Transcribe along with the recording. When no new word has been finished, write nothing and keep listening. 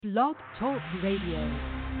Blog Talk Radio.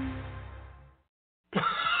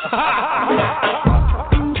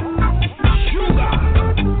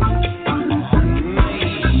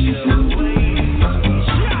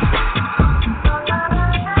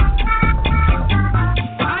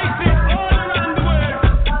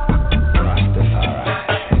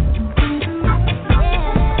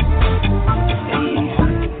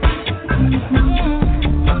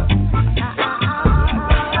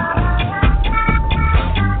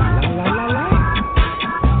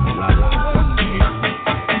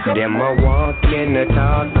 Them a walk in the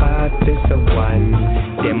talk about this a one.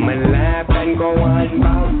 Them a laugh and go on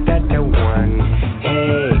about that a one.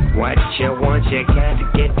 Hey, what you want, you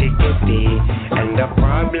can't get it. And the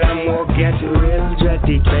problem will get real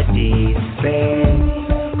dready. Say,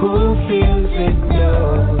 who feels it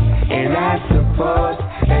knows? And I suppose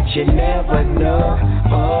that you never know.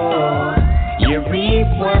 Oh, you reap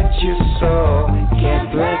what you sow.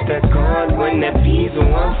 Can't plant the corn when the peas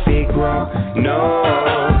won't see grow. No.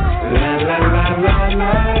 La la la la la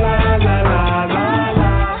la la la la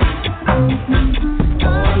la.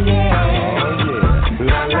 Oh yeah,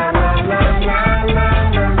 la la la la la la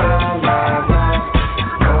la la la.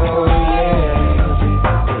 Oh yeah,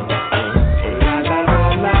 la la la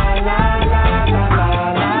la la la la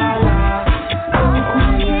la la. Oh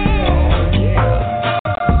yeah,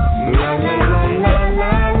 la la la la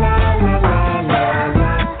la la la la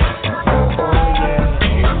la. Oh yeah.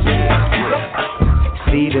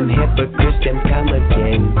 See them hypocrites, them come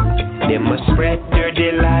again. Them a spread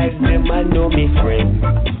dirty lies, them a know me friend.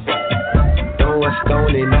 Throw a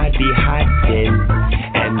stone in a the hot den,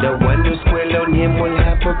 and the one who squill on him will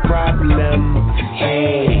have a problem.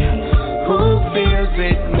 Hey, who feels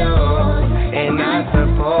it knows? And I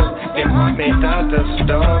suppose them heart made out of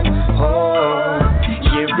stone. Oh,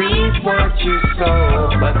 you reap what you sow,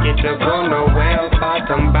 bucket to go nowhere,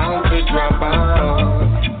 bottom bound to drop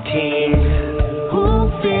out. Team.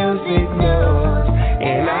 Who feels it knows,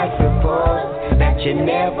 and I suppose that you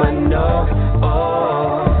never know.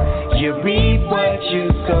 Oh, you reap what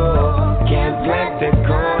you sow. Can't plant the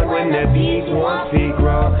corn when the bees won't see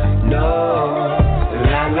grow. No,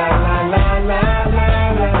 la la la la la la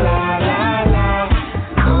la la la.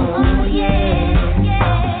 Oh yeah,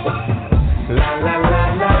 la la la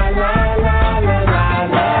la la la la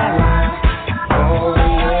la la. Oh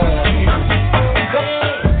yeah.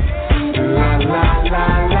 La la la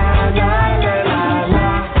la la la la.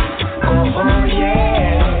 Oh yeah,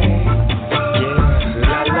 yeah.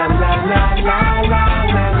 La la la la la la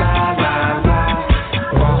la la la.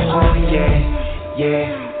 Oh yeah, yeah.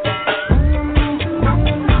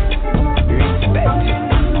 Respect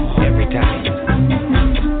every time.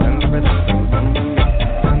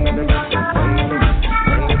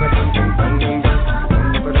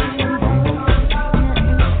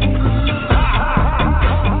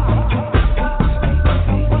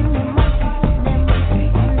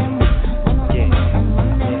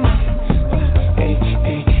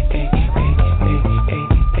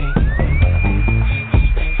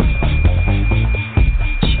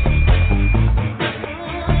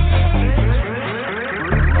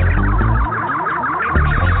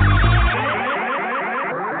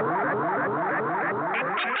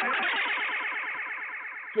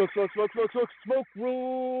 Smoke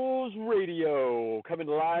Rules Radio, coming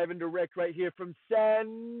live and direct right here from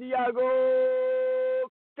San Diego,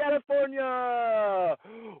 California,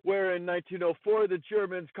 where in 1904 the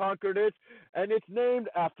Germans conquered it, and it's named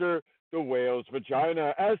after the whale's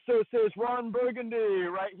vagina, as so says Ron Burgundy,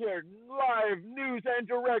 right here, live, news and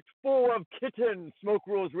direct, full of kittens. Smoke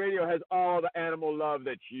Rules Radio has all the animal love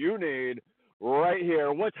that you need right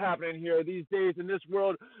here. What's happening here these days in this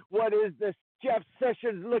world? What is this Jeff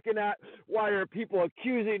Sessions looking at? Why are people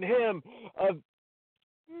accusing him of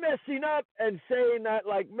messing up and saying that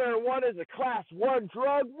like marijuana is a class 1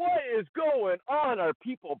 drug? What is going on? Are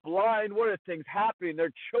people blind? What are things happening?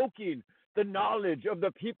 They're choking the knowledge of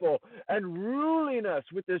the people and ruling us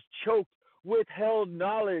with this choked, withheld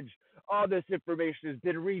knowledge. All this information has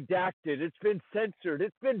been redacted. It's been censored.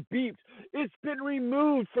 It's been beeped. It's been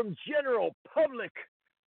removed from general public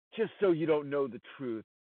just so you don't know the truth.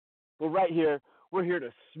 Well, right here, we're here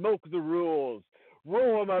to smoke the rules,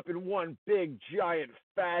 roll them up in one big, giant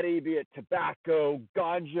fatty, be it tobacco,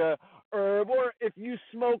 ganja, herb, or if you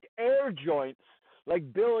smoke air joints,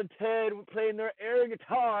 like Bill and Ted playing their air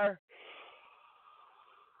guitar.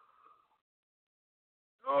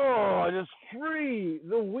 Oh, just free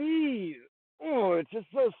the weed. Oh, it's just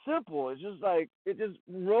so simple. It's just like, it just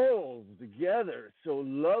rolls together. It's so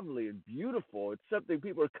lovely and beautiful. It's something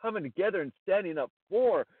people are coming together and standing up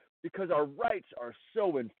for because our rights are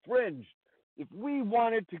so infringed. If we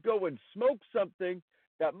wanted to go and smoke something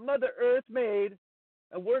that Mother Earth made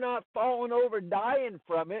and we're not falling over dying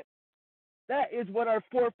from it, that is what our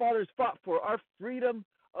forefathers fought for, our freedom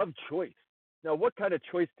of choice. Now, what kind of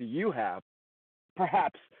choice do you have?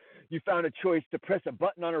 Perhaps you found a choice to press a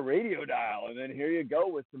button on a radio dial, and then here you go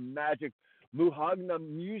with some magic Muhagna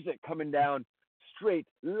music coming down straight,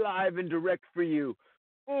 live and direct for you.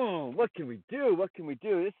 What can we do? What can we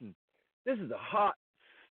do? This is a hot,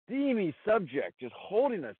 steamy subject, just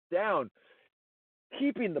holding us down,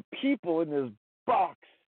 keeping the people in this box.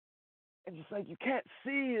 And just like you can't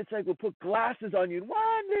see, it's like we'll put glasses on you, and one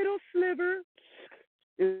little sliver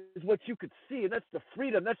is what you could see, and that's the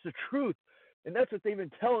freedom, that's the truth, and that's what they've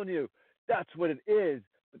been telling you. That's what it is.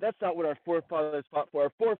 But that's not what our forefathers fought for.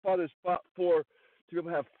 Our forefathers fought for to be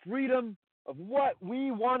able to have freedom of what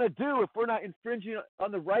we want to do. If we're not infringing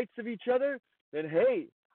on the rights of each other, then hey,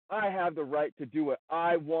 I have the right to do what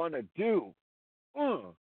I want to do.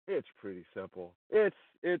 It's pretty simple. It's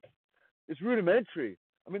rudimentary.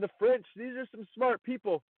 I mean, the French, these are some smart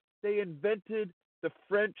people. They invented the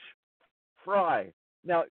French fry.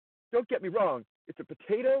 Now, don't get me wrong. It's a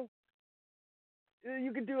potato.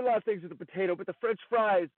 You can do a lot of things with a potato, but the French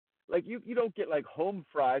fries, like you don't get like home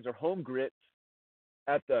fries or home grits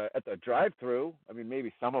at the drive-through. I mean,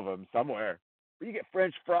 maybe some of them somewhere, but you get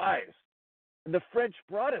French fries. And the French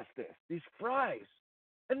brought us these fries,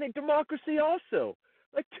 and they democracy also,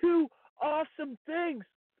 like two awesome things.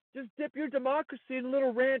 Just dip your democracy in a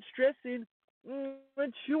little ranch dressing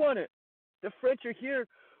and chew on it. The French are here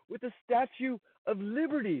with a Statue of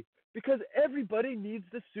Liberty because everybody needs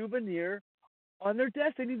the souvenir on their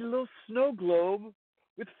desk. They need a little snow globe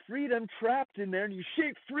with freedom trapped in there, and you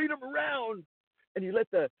shake freedom around, and you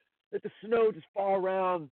let the snow just fall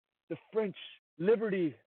around the French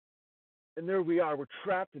liberty. And there we are. We're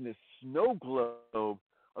trapped in this snow globe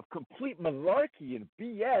of complete malarkey and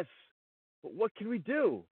BS. But what can we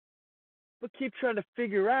do? But keep trying to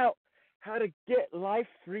figure out how to get life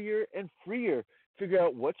freer and freer. Figure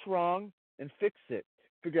out what's wrong and fix it.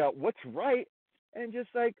 Figure out what's right and just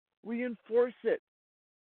like reinforce it.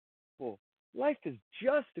 Well, life is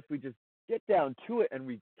just if we just get down to it and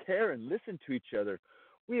we care and listen to each other.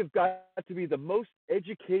 We have got to be the most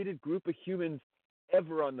educated group of humans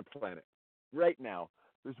ever on the planet. Right now,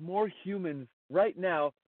 there's more humans right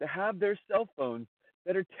now that have their cell phones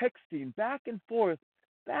that are texting back and forth,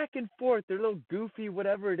 their little goofy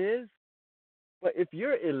whatever it is. But if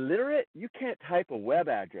you're illiterate, you can't type a web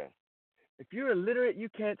address. If you're illiterate, you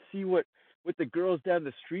can't see what the girls down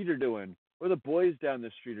the street are doing or the boys down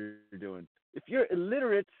the street are doing. If you're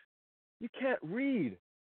illiterate, you can't read.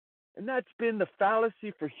 And that's been the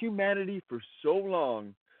fallacy for humanity for so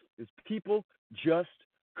long, is people just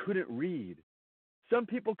couldn't read. Some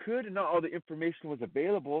people could, and not all the information was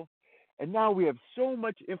available. And now we have so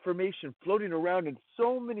much information floating around and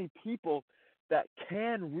so many people that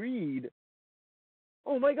can read.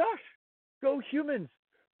 Oh my gosh, go humans.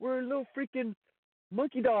 We're little freaking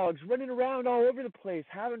monkey dogs running around all over the place,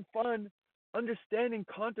 having fun, understanding,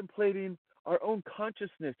 contemplating our own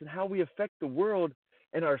consciousness and how we affect the world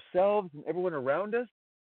and ourselves and everyone around us.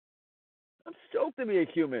 I'm stoked to be a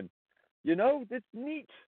human. You know, it's neat.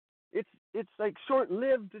 It's like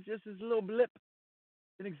short-lived. It's just this little blip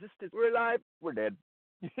in existence. We're alive, we're dead.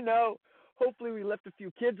 You know, hopefully we left a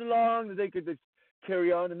few kids along that they could just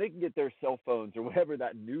carry on and they can get their cell phones or whatever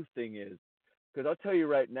that new thing is. Because I'll tell you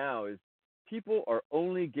right now is people are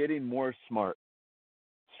only getting more smart.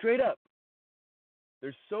 Straight up.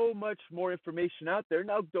 There's so much more information out there.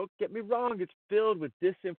 Now, don't get me wrong, it's filled with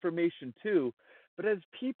disinformation too. But as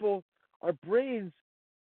people, our brains,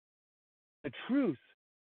 the truth,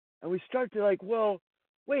 and we start to like, well,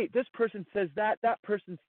 wait, this person says that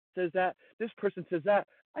person says that, this person says that.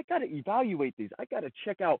 I got to evaluate these. I got to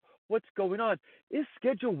check out what's going on. Is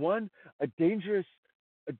Schedule 1 a dangerous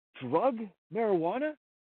drug, marijuana?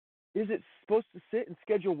 Is it supposed to sit in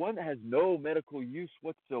Schedule 1 that has no medical use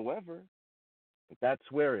whatsoever? But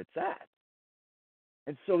that's where it's at.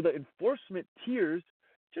 And so the enforcement tiers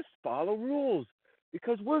just follow rules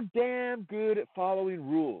because we're damn good at following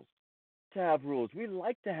rules. To have rules. We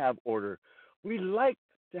like to have order. We like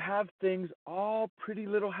to have things all pretty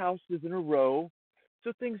little houses in a row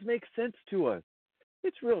so things make sense to us.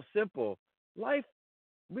 It's real simple. Life,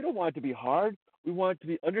 we don't want it to be hard. We want it to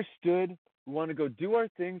be understood. We want to go do our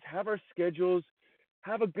things, have our schedules,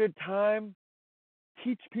 have a good time,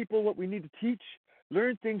 teach people what we need to teach,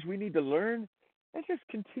 learn things we need to learn, and just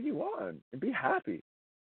continue on and be happy.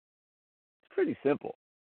 It's pretty simple.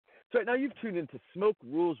 So right now you've tuned into Smoke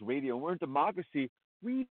Rules Radio, and we're in democracy.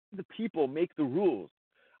 We, the people, make the rules.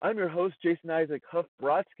 I'm your host, Jason Isaac Huff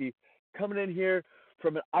Brodsky, coming in here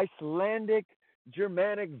from an Icelandic,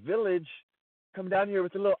 Germanic village, come down here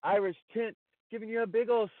with a little Irish tint, giving you a big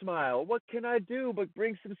old smile. What can I do but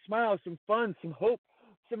bring some smiles, some fun, some hope,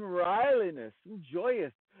 some riliness, some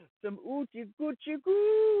joyous, some oochie goochie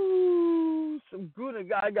goo, some guna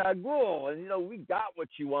gaga goo. And, we got what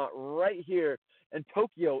you want right here. And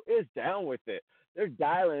Tokyo is down with it. They're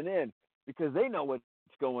dialing in because they know what's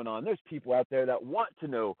going on. There's people out there that want to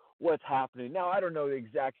know what's happening. Now, I don't know the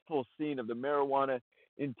exact full scene of the marijuana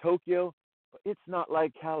in Tokyo, but it's not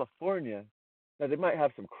like California. Now, they might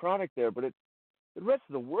have some chronic there, but the rest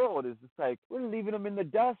of the world is just like, we're leaving them in the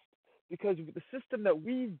dust because the system that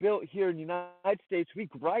we've built here in the United States, we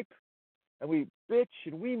gripe and we bitch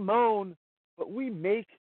and we moan, but we make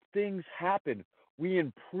things happen. We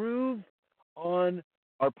improve on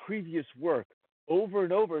our previous work over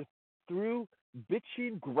and over through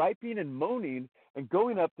bitching, griping, and moaning, and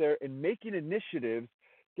going up there and making initiatives,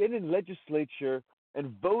 getting in legislature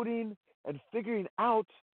and voting and figuring out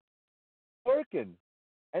working.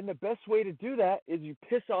 And the best way to do that is you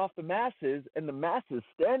piss off the masses, and the masses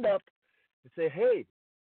stand up and say, hey,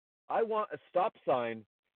 I want a stop sign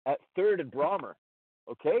at 3rd and Brommer,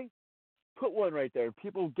 okay? Put one right there.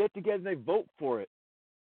 People get together and they vote for it.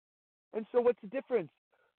 And so what's the difference?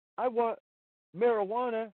 I want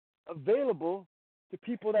marijuana available to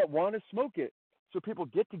people that want to smoke it. So people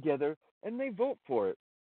get together and they vote for it.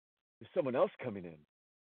 There's someone else coming in.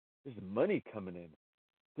 There's money coming in.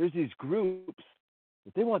 There's these groups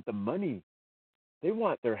that they want the money. They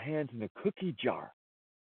want their hands in the cookie jar.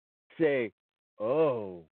 Say,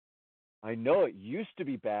 oh, I know it used to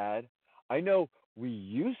be bad. I know we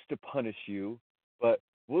used to punish you, but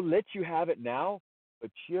we'll let you have it now,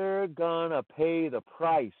 but you're gonna pay the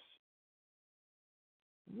price.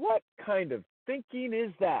 What kind of thinking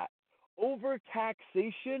is that?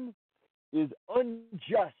 Overtaxation is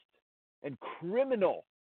unjust and criminal.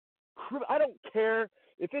 I don't care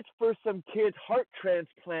if it's for some kid's heart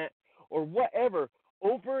transplant or whatever.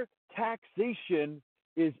 Overtaxation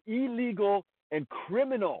is illegal and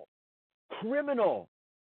criminal. Criminal.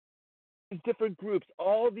 These different groups,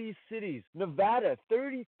 all these cities, Nevada,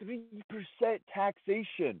 33%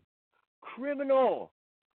 taxation. Criminal.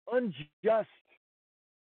 Unjust.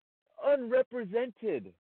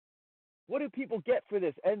 Unrepresented. What do people get for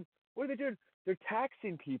this? And what are they doing? They're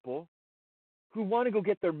taxing people who want to go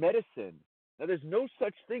get their medicine. Now, there's no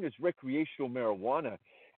such thing as recreational marijuana.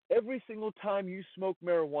 Every single time you smoke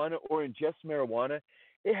marijuana or ingest marijuana,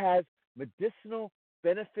 it has medicinal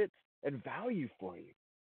benefits and value for you.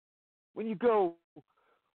 When you go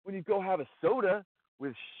have a soda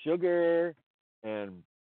with sugar and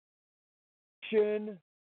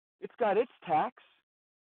it's got its tax,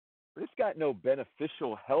 but it's got no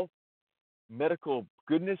beneficial health, medical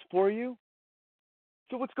goodness for you.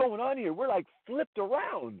 So what's going on here? We're like flipped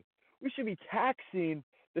around. We should be taxing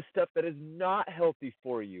the stuff that is not healthy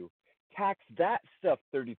for you. Tax that stuff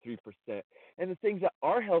 33%. And the things that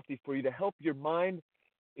are healthy for you to help your mind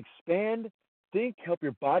expand, think, help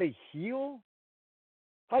your body heal,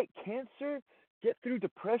 fight cancer, get through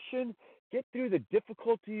depression, get through the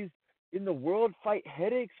difficulties in the world, fight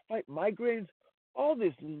headaches, fight migraines, all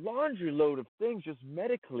this laundry load of things just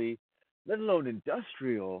medically, let alone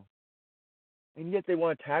industrial. And yet they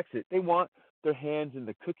want to tax it. They want their hands in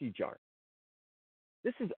the cookie jar.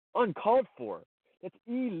 This is uncalled for. That's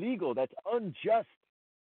illegal. That's unjust.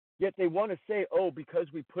 Yet they want to say, oh, because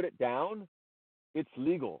we put it down, it's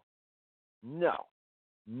legal. No.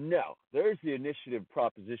 There's the initiative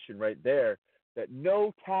proposition right there that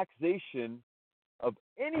no taxation of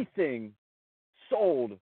anything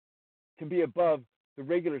sold can be above the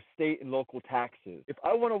regular state and local taxes. If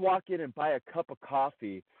I want to walk in and buy a cup of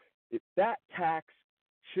coffee, that tax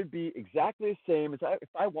should be exactly the same as if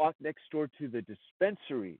I walk next door to the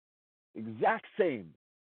dispensary. Exact same.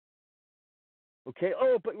 Okay,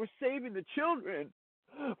 oh, but we're saving the children,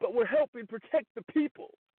 but we're helping protect the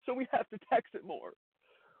people, so we have to tax it more.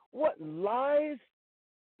 What lies,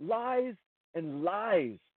 and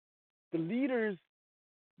lies. The leaders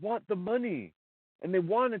want the money, and they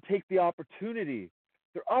want to take the opportunity.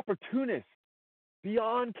 They're opportunists,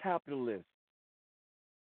 beyond capitalists.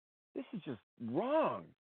 This is just wrong.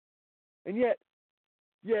 And yet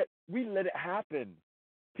we let it happen.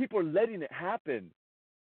 People are letting it happen.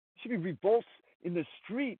 There should be revolts in the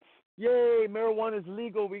streets. Yay, marijuana is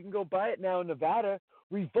legal. We can go buy it now in Nevada.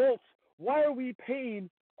 Revolts. Why are we paying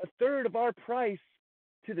a third of our price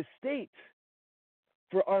to the state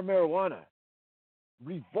for our marijuana?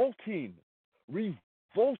 Revolting.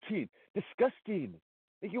 Disgusting.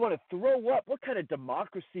 Think you want to throw up? What kind of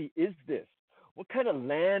democracy is this? What kind of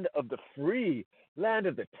land of the free, land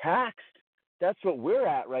of the taxed? That's what we're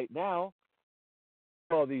at right now.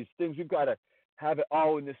 All these things, we've got to have it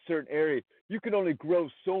all in this certain area. You can only grow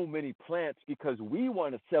so many plants because we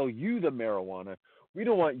want to sell you the marijuana. We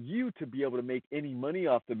don't want you to be able to make any money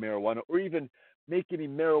off the marijuana or even make any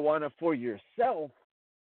marijuana for yourself.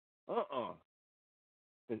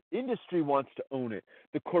 The industry wants to own it.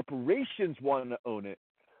 The corporations want to own it.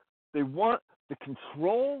 They want the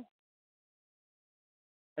control,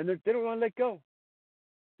 and they don't want to let go.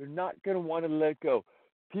 They're not going to want to let go.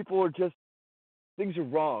 People are just, things are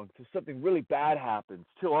wrong. So something really bad happens.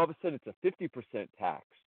 Till all of a sudden it's a 50% tax.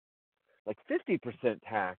 Like 50%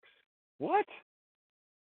 tax. What?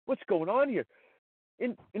 What's going on here?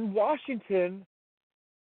 In Washington,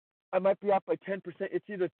 I might be off by 10%. It's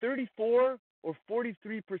either 34 or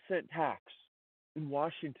 43% tax in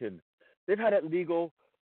Washington. They've had it legal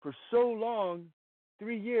for so long,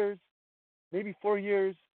 3 years, maybe 4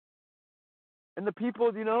 years. And the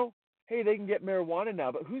people, hey, they can get marijuana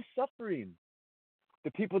now, but who's suffering?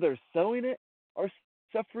 The people that are selling it are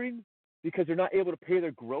suffering because they're not able to pay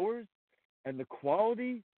their growers, and the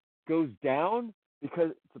quality goes down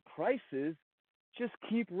because the prices just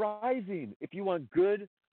keep rising. If you want good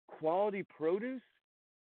quality produce,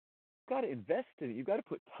 you've got to invest in it. You've got to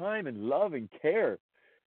put time and love and care.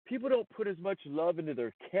 People don't put as much love into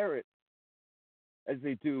their carrot as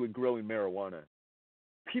they do in growing marijuana.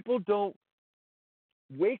 People don't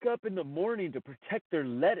wake up in the morning to protect their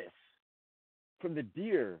lettuce from the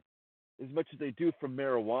deer as much as they do from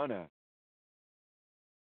marijuana.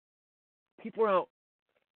 People are out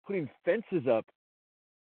putting fences up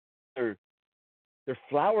their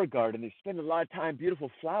flower garden. They spend a lot of time, beautiful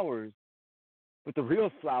flowers, but the real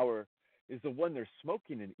flower is the one they're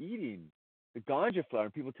smoking and eating, the ganja flower.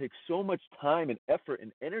 And people take so much time and effort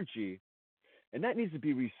and energy, and that needs to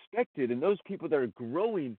be respected. And those people that are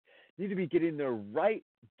growing need to be getting their right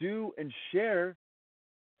due and share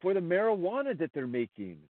for the marijuana that they're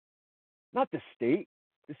making, not the state.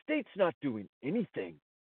 The state's not doing anything.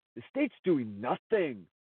 The state's doing nothing.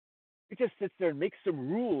 It just sits there and makes some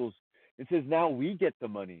rules and says, now we get the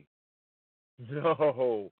money.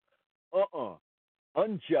 No.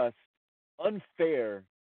 Unjust, unfair.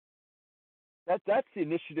 That's the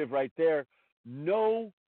initiative right there.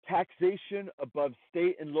 No taxation above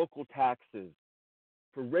state and local taxes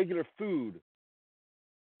for regular food.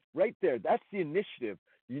 Right there. That's the initiative.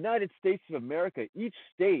 The United States of America, each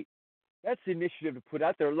state, that's the initiative to put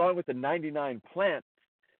out there, along with the 99 plants,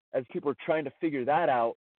 as people are trying to figure that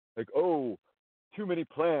out. Like, oh, too many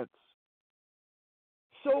plants.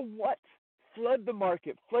 So what? Flood the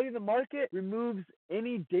market. Flooding the market removes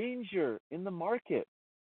any danger in the market.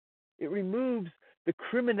 It removes the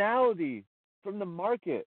criminality from the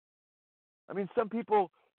market. I mean, some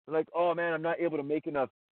people are like, oh man, I'm not able to make enough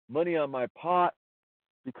money on my pot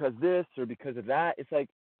because this or because of that. It's like,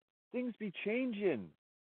 things be changing.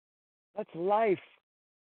 That's life.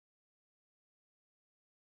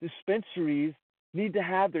 Dispensaries need to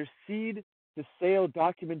have their seed to sale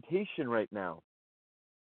documentation right now.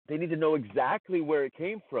 They need to know exactly where it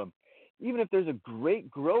came from. Even if there's a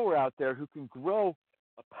great grower out there who can grow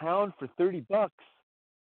a pound for $30,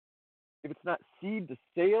 if it's not seed to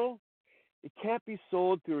sale, it can't be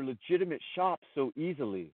sold through a legitimate shop so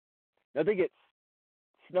easily. Now they get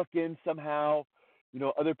snuck in somehow.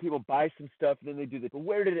 Other people buy some stuff and then they do that. But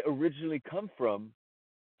where did it originally come from?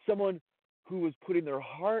 Someone who was putting their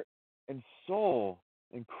heart and soul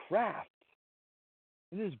and craft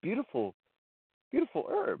in this beautiful, beautiful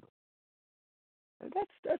herb. And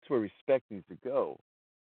that's where respect needs to go.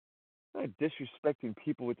 Not disrespecting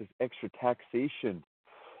people with this extra taxation.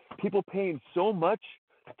 People paying so much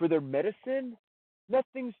for their medicine,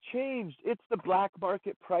 nothing's changed. It's the black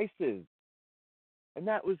market prices. And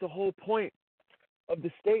that was the whole point of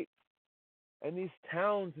the state and these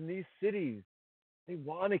towns and these cities. They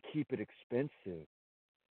want to keep it expensive.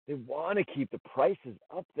 They want to keep the prices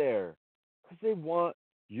up there because they want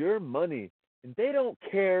your money. And they don't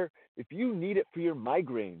care if you need it for your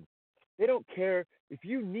migraines. They don't care if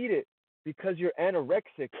you need it because you're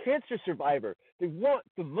anorexic, cancer survivor. They want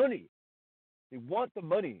the money. They want the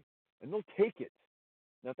money, and they'll take it.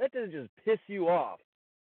 Now, if that doesn't just piss you off,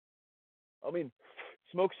 I mean,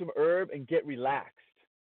 smoke some herb and get relaxed.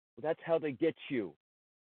 Well, that's how they get you.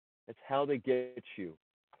 That's how they get you.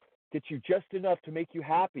 Get you just enough to make you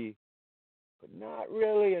happy, but not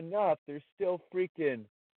really enough. They're still freaking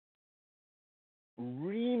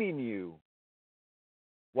reaming you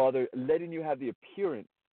while they're letting you have the appearance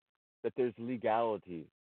that there's legality.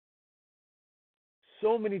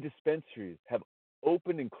 So many dispensaries have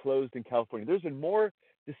opened and closed in California. There's been more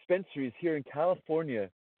dispensaries here in California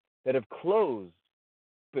that have closed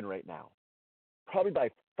open right now, probably by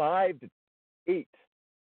 5 to 8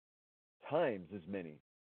 times as many.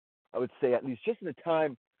 I would say at least just in the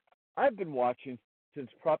time I've been watching since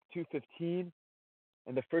Prop 215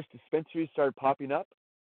 and the first dispensaries started popping up,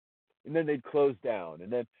 and then they'd close down,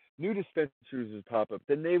 and then new dispensaries would pop up,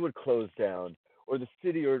 then they would close down, or the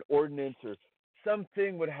city or an ordinance or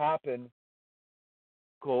something would happen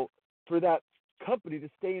for that company to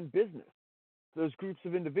stay in business. Those groups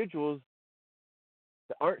of individuals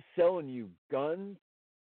that aren't selling you guns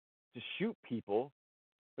to shoot people,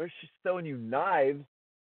 they're just selling you knives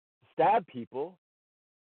to stab people.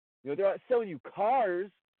 They're not selling you cars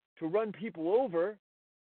to run people over.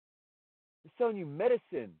 They're selling you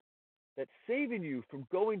medicine that's saving you from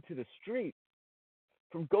going to the street,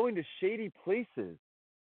 from going to shady places.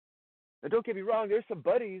 Now, don't get me wrong, there's some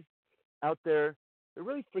buddies out there, they're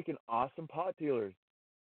really freaking awesome pot dealers.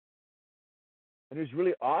 And it was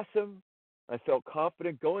really awesome. I felt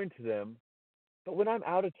confident going to them. But when I'm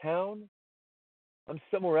out of town, I'm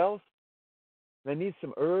somewhere else, and I need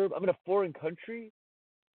some herb, I'm in a foreign country,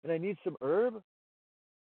 and I need some herb,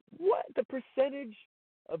 what? The percentage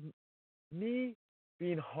of me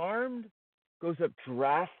being harmed goes up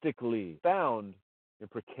drastically. Found in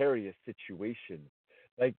precarious situations.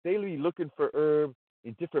 Like they be looking for herb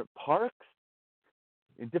in different parks,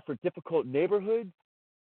 in different difficult neighborhoods,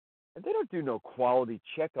 and they don't do no quality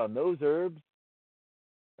check on those herbs.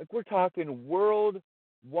 Like we're talking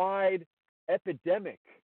worldwide epidemic.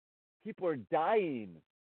 People are dying,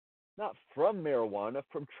 not from marijuana,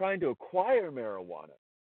 from trying to acquire marijuana.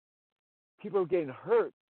 People are getting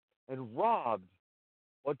hurt and robbed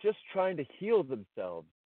while just trying to heal themselves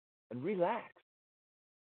and relax.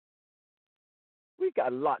 We've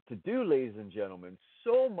got a lot to do, ladies and gentlemen,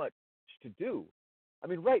 so much to do. I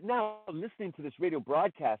mean, right now, listening to this radio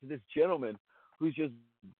broadcast of this gentleman who's just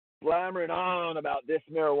blammering on about this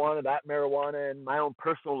marijuana, that marijuana, and my own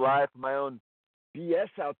personal life, my own BS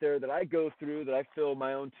out there that I go through, that I fill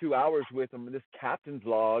my own 2 hours with in this captain's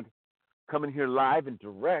log, coming here live and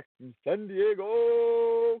direct from San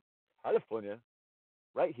Diego, California,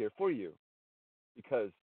 right here for you,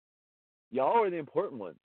 because y'all are the important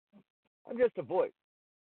ones. I'm just a voice.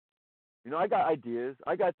 I got ideas,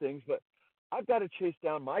 I got things, but I've got to chase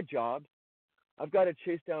down my job. I've got to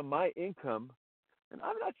chase down my income. And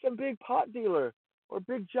I'm not some big pot dealer or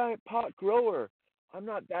big giant pot grower. I'm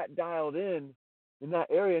not that dialed in that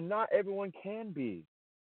area. Not everyone can be,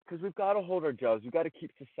 because we've got to hold our jobs. We've got to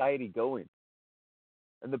keep society going.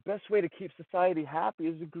 And the best way to keep society happy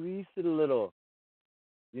is to grease it a little.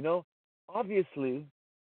 Obviously,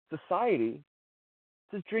 society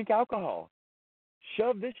says drink alcohol.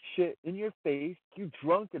 Shove this shit in your face, you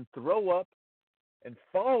drunk, and throw up and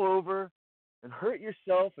fall over and hurt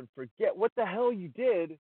yourself and forget what the hell you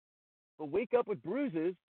did, but wake up with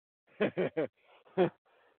bruises, but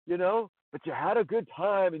you had a good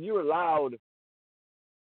time and you were loud,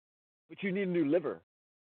 but you need a new liver.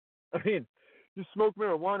 I mean, you smoke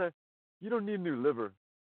marijuana, you don't need a new liver.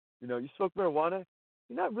 You smoke marijuana,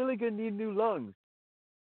 you're not really going to need new lungs.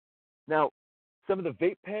 Now, some of the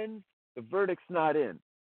vape pens, the verdict's not in.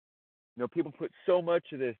 People put so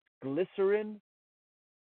much of this glycerin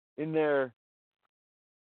in their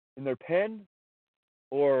pen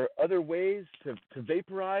or other ways to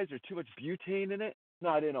vaporize, or too much butane in it.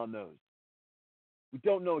 Not in on those. We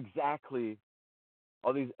don't know exactly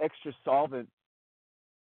all these extra solvents,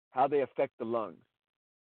 how they affect the lungs.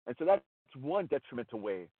 And so that's one detrimental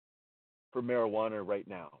way for marijuana right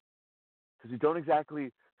now. Because we don't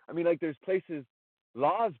exactly, there's places,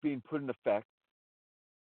 laws being put in effect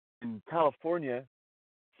in California,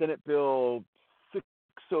 Senate Bill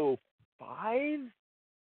 605.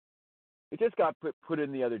 It just got put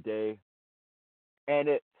in the other day, and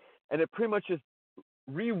it pretty much just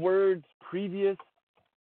rewords previous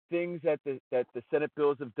things that the Senate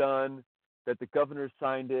bills have done, that the governor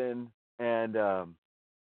signed in, and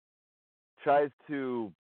tries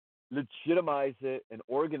to legitimize it and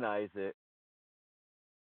organize it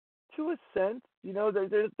to a sense.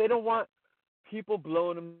 They don't want people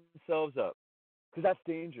blowing themselves up, because that's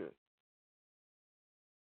dangerous.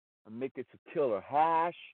 I'm making some killer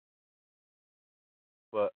hash,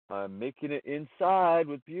 but I'm making it inside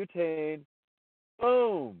with butane.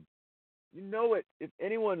 Boom. You know it. If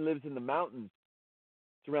anyone lives in the mountains,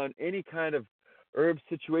 around any kind of herb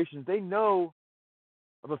situation, they know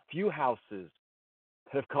of a few houses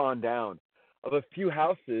that have gone down, of a few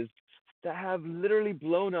houses that have literally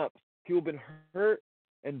blown up. People have been hurt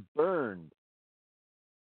and burned.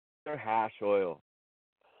 Their hash oil.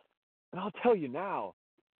 And I'll tell you now,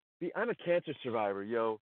 I'm a cancer survivor,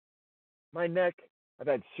 yo. My neck, I've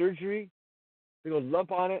had surgery, big old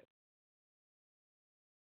lump on it.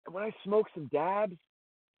 And when I smoke some dabs,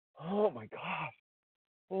 oh my gosh,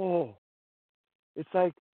 oh, it's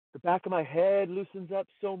like the back of my head loosens up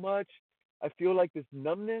so much. I feel like this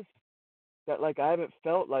numbness that like I haven't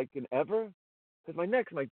felt like in ever. Because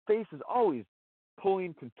my face is always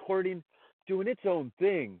pulling, contorting, doing its own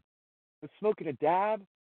thing. But smoking a dab,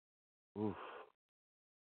 oof,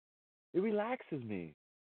 it relaxes me.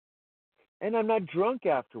 And I'm not drunk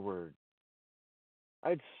afterward. I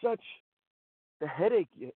had such a headache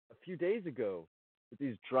a few days ago with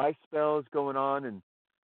these dry spells going on in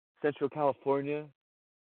Central California,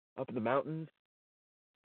 up in the mountains.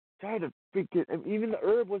 So I had to freaking, and even the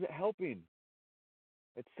herb wasn't helping.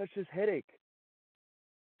 It's such this headache.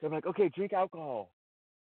 So I'm like, okay, drink alcohol.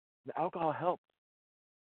 The alcohol helps.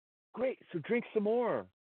 Great, so drink some more.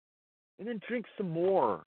 And then drink some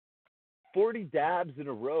more. 40 dabs in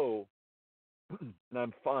a row, and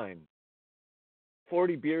I'm fine.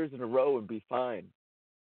 40 beers in a row and be fine.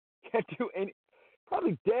 Can't do any,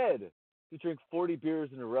 probably dead if you drink 40 beers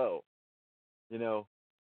in a row. You know,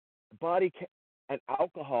 the body can, and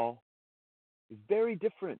alcohol is very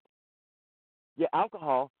different. Yeah,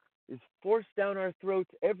 alcohol is forced down our throats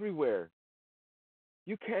everywhere.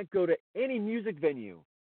 You can't go to any music venue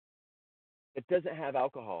that doesn't have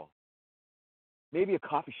alcohol. Maybe a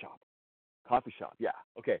coffee shop. Coffee shop, yeah,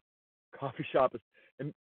 okay. Coffee shop is,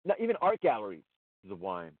 and not even art galleries is a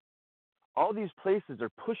wine. All these places are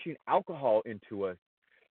pushing alcohol into us,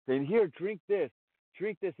 saying, here, drink this.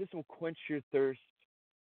 This will quench your thirst.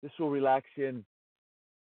 This will relax you. And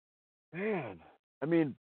man, I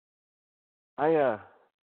mean,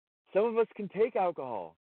 some of us can take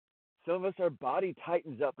alcohol. Some of us, our body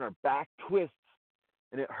tightens up and our back twists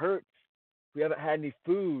and it hurts. We haven't had any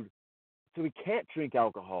food, so we can't drink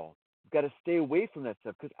alcohol. We've got to stay away from that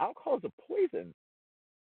stuff because alcohol is a poison.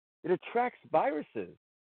 It attracts viruses.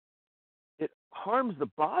 It harms the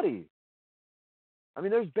body. I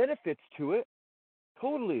mean, there's benefits to it.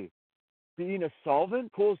 Totally. Being a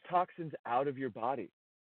solvent pulls toxins out of your body.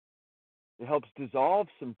 It helps dissolve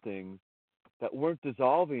some things that weren't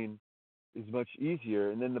dissolving is much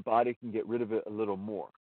easier, and then the body can get rid of it a little more.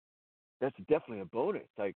 That's definitely a bonus.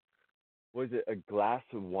 Like, was it a glass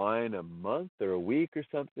of wine a month or a week or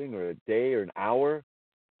something, or a day or an hour?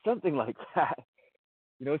 Something like that.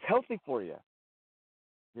 You know, it's healthy for you.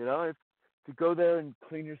 You know, if you go there and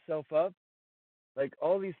clean yourself up, like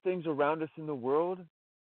all these things around us in the world,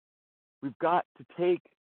 we've got to take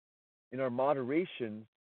in our moderation.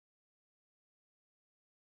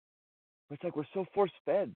 It's like we're so force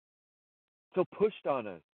fed, so pushed on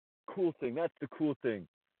us. Cool thing. That's the cool thing.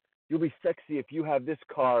 You'll be sexy if you have this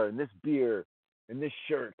car and this beer and this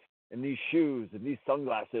shirt and these shoes and these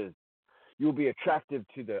sunglasses. You'll be attractive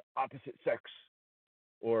to the opposite sex.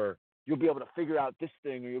 Or you'll be able to figure out this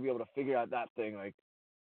thing or you'll be able to figure out that thing. Like,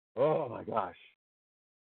 oh my gosh.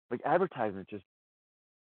 Like advertisement it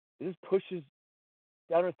just pushes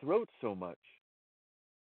down our throats so much.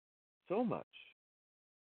 So much.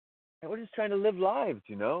 And we're just trying to live lives,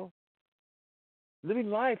 you know? Living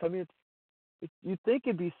life, I mean, you'd think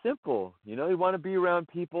it'd be simple, you know? You want to be around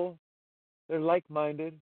people. They're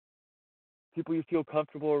like-minded. People you feel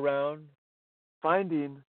comfortable around.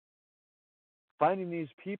 Finding these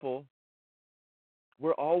people,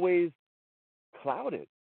 we're always clouded.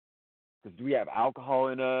 Because we have alcohol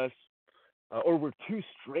in us, or we're too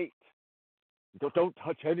straight. Don't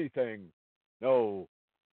touch anything. No,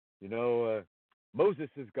 you know, Moses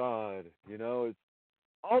is God. You know, it's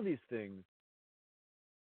all these things,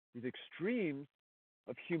 these extremes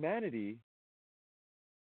of humanity,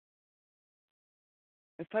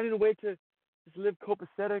 and finding a way to just live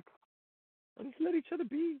copacetic and just let each other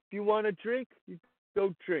be. If you want to drink, you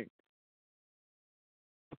go drink.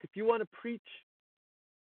 If you want to preach,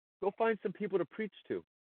 go find some people to preach to.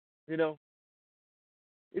 You know,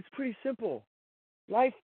 it's pretty simple.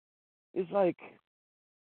 Life is like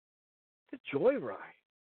it's a joyride.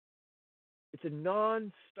 It's a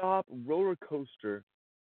non-stop roller coaster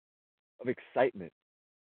of excitement.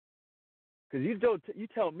 Because you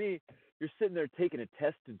tell me you're sitting there taking a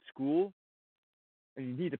test in school, and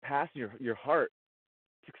you need to pass. Your heart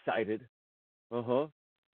is excited.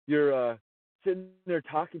 You're sitting there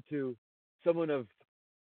talking to someone of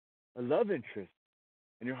a love interest,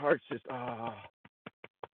 and your heart's just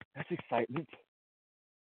that's excitement.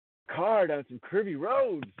 Car down some curvy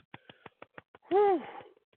roads. Whew.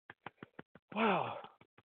 Wow,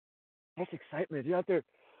 that's excitement. You're out there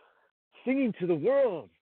singing to the world,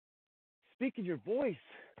 speaking your voice.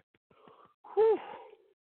 Whew.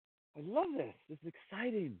 I love this. This is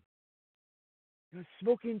exciting.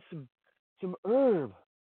 Smoking some herb.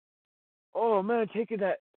 Oh man, taking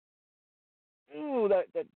that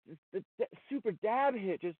that super dab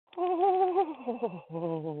hit. Just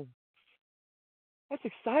that's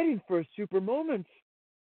exciting for a super moment.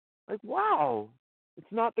 Like wow,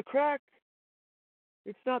 it's not the crack,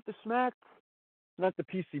 it's not the smack, it's not the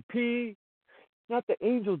PCP, it's not the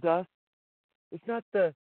angel dust, it's not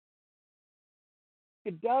the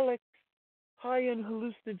psychedelic, high-end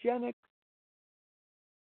hallucinogenic.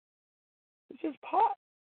 It's just pot.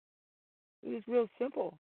 It's real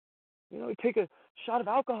simple. You take a shot of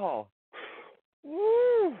alcohol.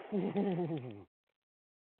 Woo!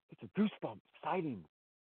 It's a goosebump, exciting.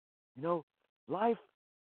 Life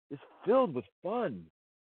is filled with fun.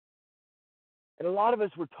 And a lot of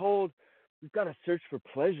us were told we've got to search for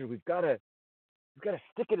pleasure. We've got to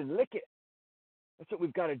stick it and lick it. That's what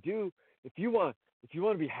we've got to do. If you want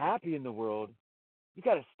to be happy in the world, you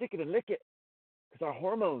got to stick it and lick it. Because our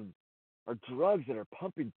hormones, our drugs that are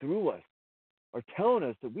pumping through us are telling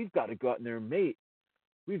us that we've got to go out in there and mate.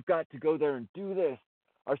 We've got to go there and do this.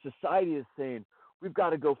 Our society is saying we've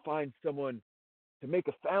got to go find someone to make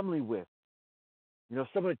a family with.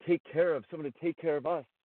 Someone to take care of, someone to take care of us,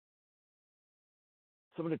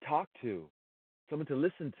 someone to talk to, someone to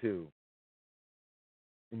listen to.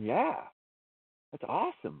 And yeah, that's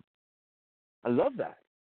awesome. I love that.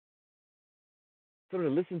 Someone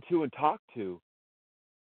to listen to and talk to.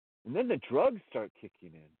 And then the drugs start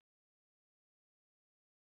kicking in.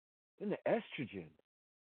 Then the estrogen,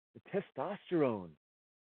 the testosterone,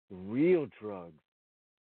 the real drugs,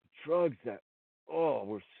 the drugs that,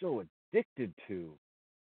 we're so addicted to.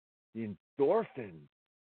 The endorphins,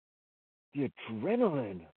 the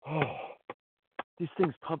adrenaline. These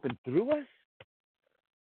things pumping through us.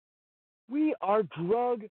 We are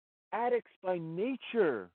drug addicts by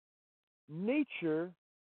nature. Nature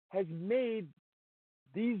has made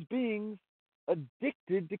these beings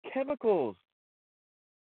addicted to chemicals.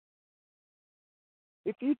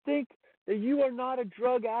 If you think that you are not a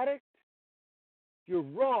drug addict, you're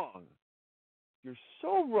wrong. You're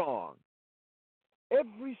so wrong.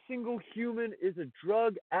 Every single human is a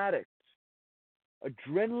drug addict.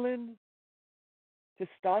 Adrenaline,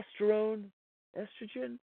 testosterone,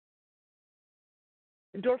 estrogen,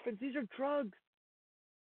 endorphins, these are drugs.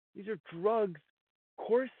 These are drugs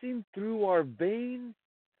coursing through our veins,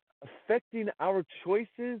 affecting our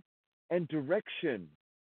choices and direction.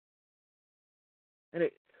 And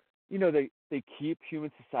they keep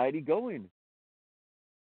human society going.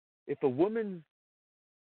 If a woman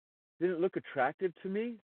didn't look attractive to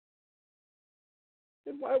me,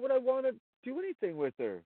 then why would I want to do anything with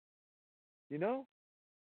her?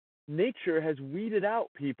 Nature has weeded out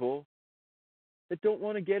people that don't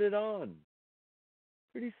want to get it on.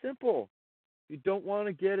 Pretty simple. If you don't want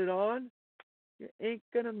to get it on, you ain't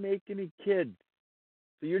going to make any kids.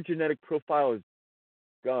 So your genetic profile is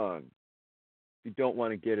gone. If you don't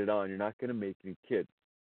want to get it on, you're not going to make any kids.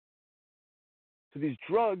 So these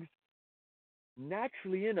drugs,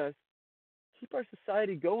 naturally in us, keep our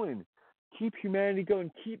society going, keep humanity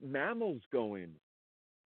going, keep mammals going.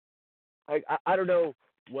 I don't know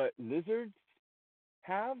what lizards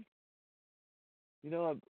have.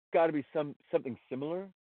 Got to be something similar,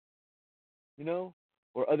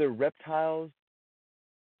 or other reptiles,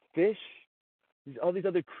 fish, all these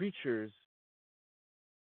other creatures.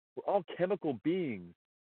 We're all chemical beings.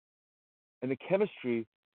 And the chemistry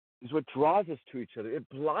is what draws us to each other. It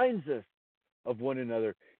blinds us of one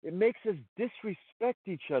another. It makes us disrespect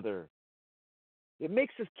each other. It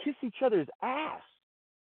makes us kiss each other's ass.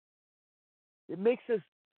 It makes us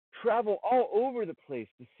travel all over the place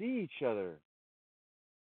to see each other.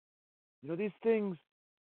 These things,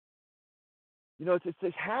 it's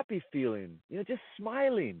this happy feeling, just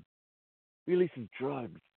smiling releases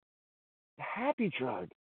drugs. The happy drug.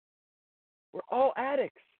 We're all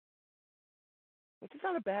addicts. But it's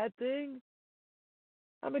not a bad thing.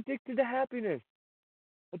 I'm addicted to happiness,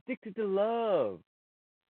 addicted to love,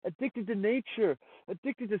 addicted to nature,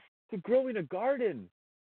 addicted to growing a garden,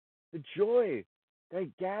 the joy that I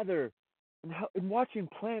gather and watching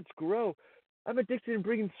plants grow. I'm addicted in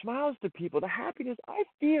bringing smiles to people, the happiness I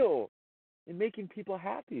feel in making people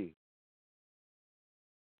happy.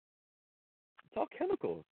 It's all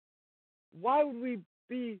chemicals. Why would we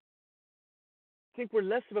think we're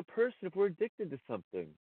less of a person if we're addicted to something?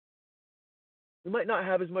 We might not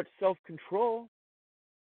have as much self-control,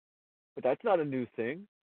 but that's not a new thing.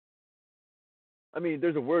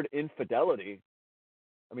 There's a word infidelity.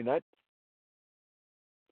 That's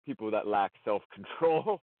people that lack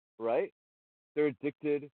self-control, right? They're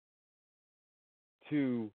addicted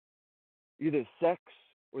to either sex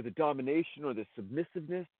or the domination or the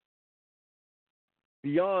submissiveness.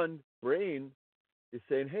 Beyond brain is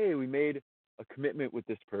saying, hey, we made a commitment with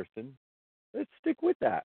this person. Let's stick with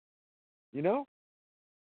that, you know?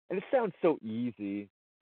 And it sounds so easy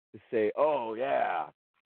to say, oh, yeah,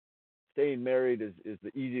 staying married is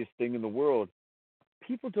the easiest thing in the world.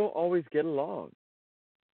 People don't always get along.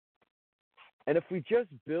 And if we just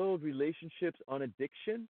build relationships on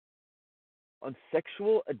addiction, on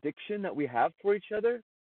sexual addiction that we have for each other,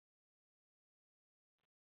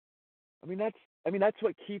 that's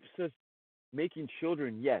what keeps us making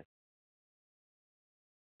children. Yes,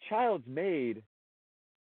 child's made,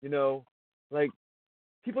 like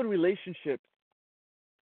people in relationships,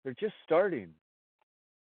 they're just starting.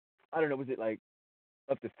 I don't know, was it like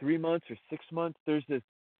up to 3 months or 6 months? There's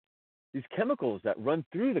these chemicals that run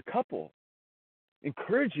through the couple,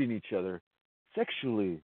 encouraging each other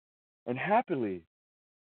sexually and happily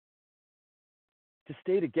to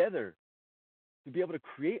stay together, to be able to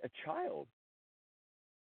create a child.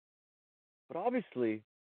 But obviously,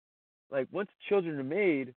 like once children are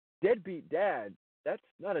made, deadbeat dad, that's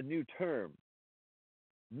not a new term.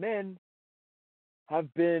 Men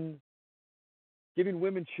have been giving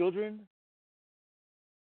women children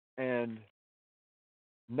and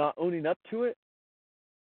not owning up to it,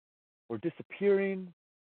 or disappearing,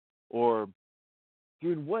 or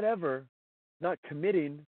doing whatever, not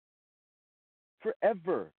committing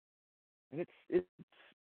forever. And it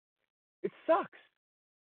sucks.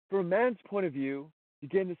 From a man's point of view, you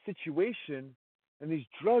get in a situation and these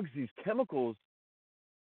drugs, these chemicals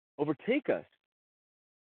overtake us.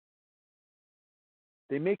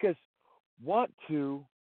 They make us want to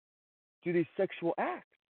do these sexual acts.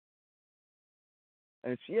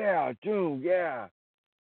 And it's, yeah, do, yeah.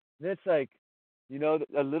 And it's like,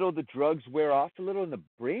 a little the drugs wear off a little and the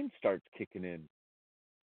brain starts kicking in.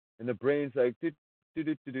 And the brain's like, do, do,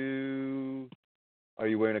 do, do, do. Are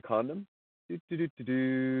you wearing a condom? Do, do, do, do,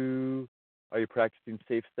 do. Are you practicing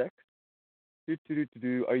safe sex? Do, do, do, do,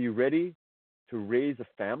 do. Are you ready to raise a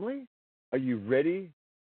family? Are you ready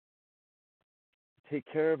to take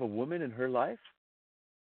care of a woman in her life?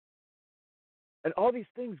 And all these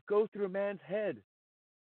things go through a man's head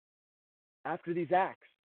after these acts.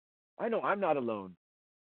 I know I'm not alone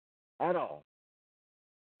at all.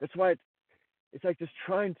 That's why it's like just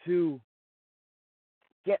trying to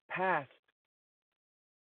get past.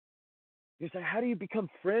 It's like, how do you become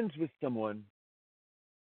friends with someone,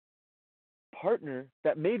 partner,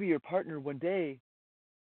 that may be your partner one day,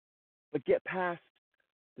 but get past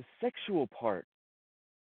the sexual part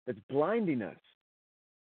that's blinding us,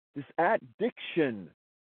 this addiction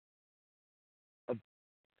of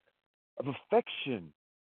affection,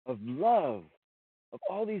 of love, of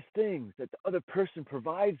all these things that the other person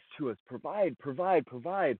provides to us, provide.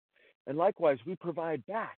 And likewise, we provide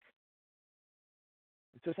back.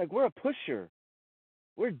 So it's like we're a pusher.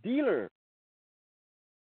 We're a dealer.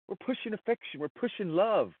 We're pushing affection. We're pushing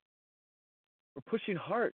love. We're pushing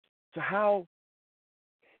heart. So how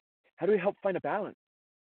do we help find a balance?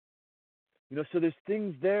 So there's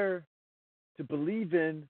things there to believe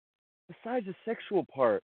in besides the sexual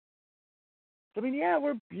part. So, yeah,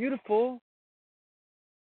 we're beautiful.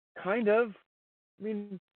 Kind of.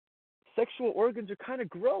 Sexual organs are kind of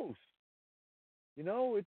gross.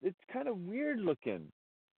 It's kind of weird looking.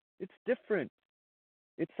 It's different.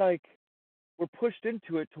 It's like we're pushed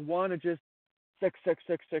into it to want to just sex.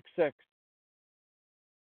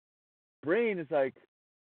 Brain is like,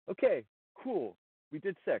 okay, cool, we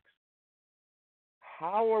did sex.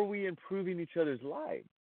 How are we improving each other's lives?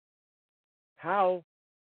 How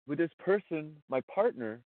would this person, my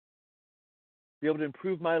partner, be able to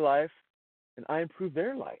improve my life and I improve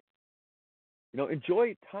their life?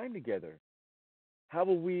 Enjoy time together. How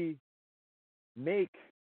will we make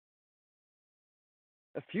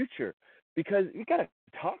a future? Because you got to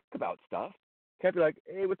talk about stuff. Can't be like,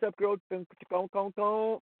 hey, what's up, girl? And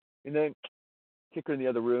then kick her in the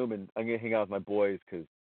other room and I'm going to hang out with my boys because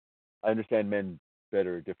I understand men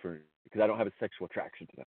better, different, because I don't have a sexual attraction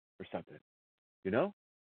to them or something,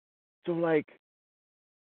 So, like,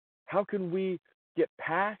 how can we get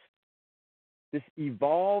past this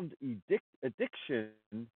evolved addiction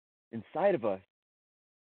inside of us?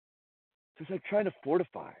 So it's like trying to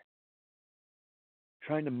fortify,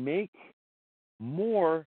 trying to make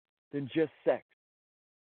more than just sex,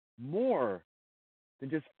 more than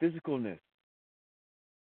just physicalness,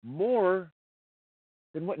 more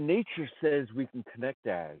than what nature says we can connect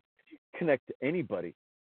as. You can connect to anybody.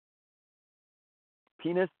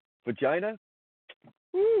 Penis, vagina,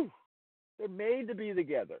 woo, they're made to be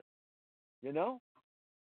together,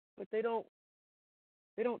 But they don't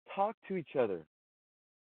They don't talk to each other.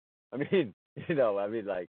 I mean,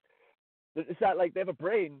 like it's not like they have a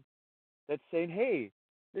brain that's saying, "Hey,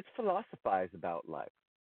 let's philosophize about life.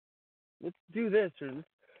 Let's do this or let's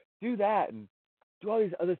do that and do all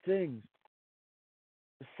these other things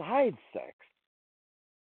besides sex."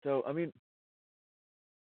 So, I mean,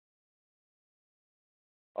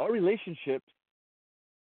 our relationships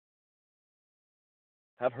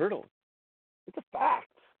have hurdles. It's a fact.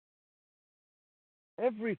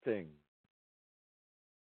 Everything,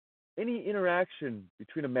 any interaction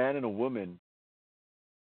between a man and a woman,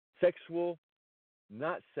 sexual,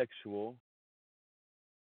 not sexual,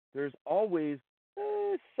 there's always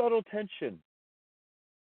subtle tension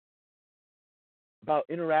about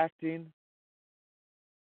interacting.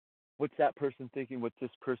 What's that person thinking? What's this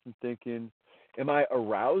person thinking? Am I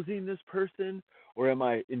arousing this person or am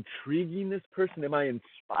I intriguing this person? Am I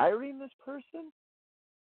inspiring this person?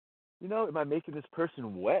 Am I making this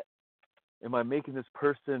person wet? Am I making this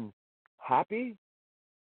person happy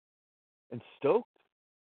and stoked?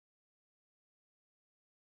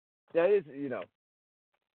 That is,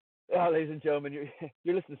 ladies and gentlemen,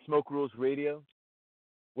 you're listening to Smoke Rules Radio.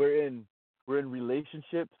 We're in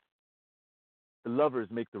relationships. The lovers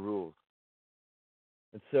make the rules.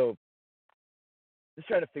 And so just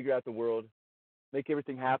trying to figure out the world, make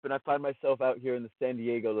everything happen. I find myself out here in the San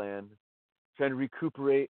Diego land, trying to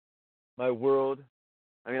recuperate my world.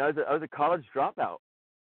 I mean, I was a college dropout.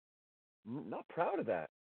 I'm not proud of that.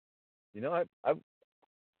 I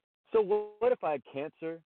so what if I had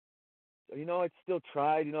cancer? I'd still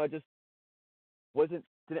tried. I just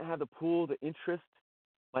didn't have the pull, the interest,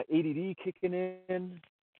 my ADD kicking in.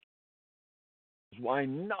 Why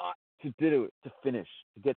not to do it, to finish,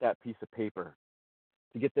 to get that piece of paper,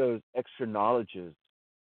 to get those extra knowledges,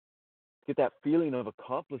 to get that feeling of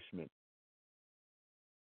accomplishment?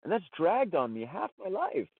 And that's dragged on me half my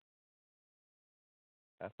life.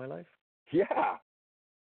 Half my life? Yeah.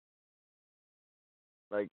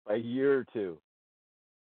 Like a year or two.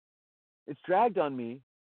 It's dragged on me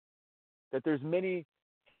that there's many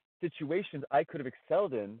situations I could have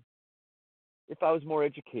excelled in if I was more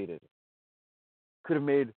educated. Could have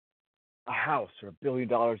made a house or $1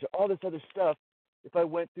 billion or all this other stuff if I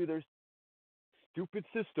went through their stupid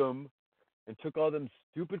system and took all them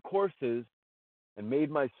stupid courses and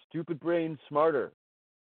made my stupid brain smarter.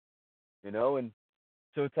 And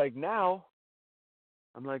so it's like now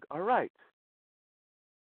I'm like, all right,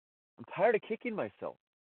 I'm tired of kicking myself.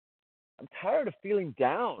 I'm tired of feeling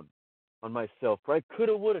down on myself where I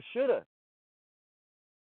coulda, woulda, shoulda.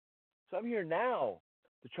 So I'm here now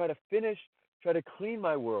to try to finish, try to clean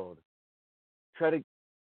my world, not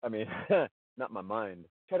my mind,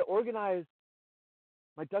 try to organize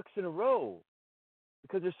my ducks in a row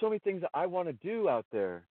because there's so many things that I want to do out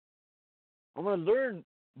there. I want to learn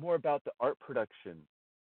more about the art production,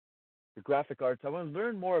 the graphic arts. I want to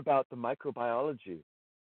learn more about the microbiology.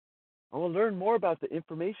 I want to learn more about the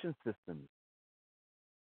information systems.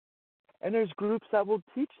 And there's groups that will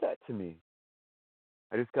teach that to me.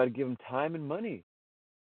 I just got to give them time and money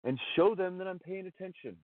and show them that I'm paying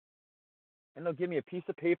attention. And they'll give me a piece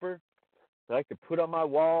of paper that I could put on my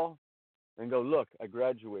wall and go, look, I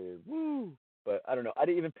graduated. Woo! But I don't know. I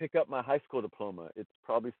didn't even pick up my high school diploma. It's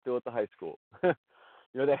probably still at the high school. They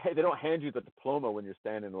don't hand you the diploma when you're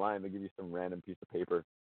standing in line. They give you some random piece of paper.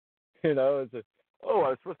 It's I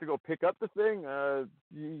was supposed to go pick up the thing. I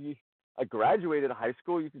graduated high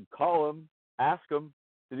school. You can call him, ask him,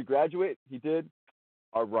 did he graduate? He did.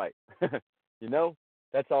 All right.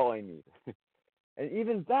 That's all I need. And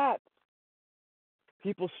even that,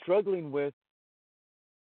 people struggling with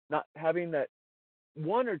not having that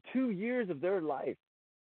 1 or 2 years of their life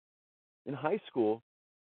in high school,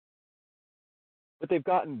 but they've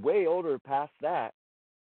gotten way older past that,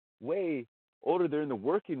 way older. They're in the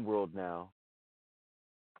working world now.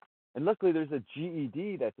 And luckily there's a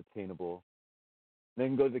GED that's attainable. They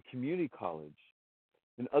can go to the community college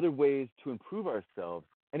and other ways to improve ourselves.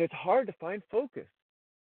 And it's hard to find focus.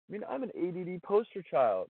 I mean, I'm an ADD poster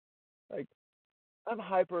child. Like, I'm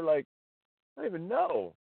hyper, like, I don't even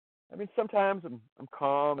know. I mean, sometimes I'm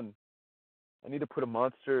calm and I need to put a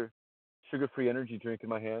Monster sugar-free energy drink in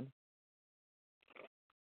my hand.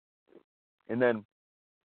 And then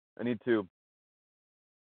I need to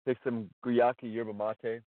take some Guayaki yerba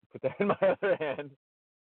mate, put that in my other hand.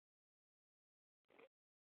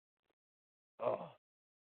 Oh,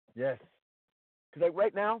 yes. Because like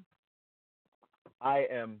right now,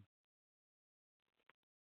 I'm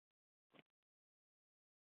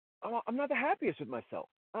not the happiest with myself.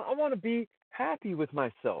 I want to be happy with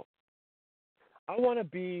myself. I want to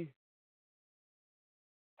be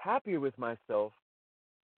happier with myself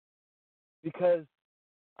because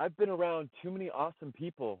I've been around too many awesome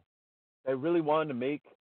people that I really wanted to make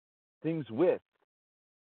things with.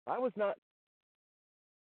 I was not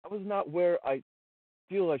I was not where I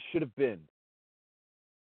feel I should have been.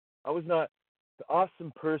 I was not the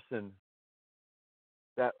awesome person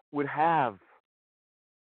that would have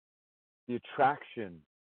the attraction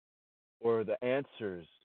or the answers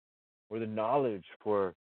or the knowledge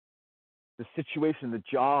for the situation, the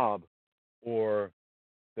job, or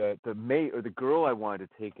the mate or the girl I wanted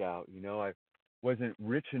to take out. I wasn't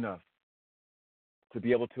rich enough to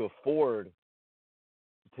be able to afford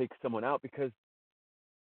to take someone out because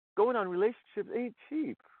going on relationships ain't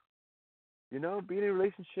cheap. Being in a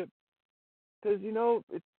relationship because you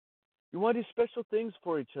want to do special things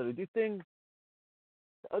for each other, do things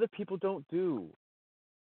that other people don't do,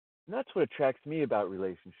 and that's what attracts me about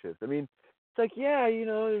relationships. I mean, it's like, yeah,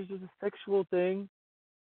 there's just a sexual thing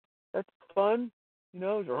that's fun,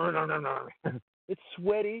 it's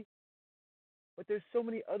sweaty, but there's so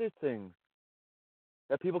many other things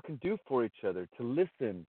that people can do for each other to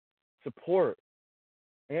listen, support,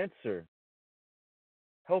 answer,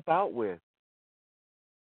 help out with,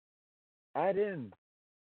 add in,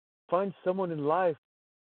 find someone in life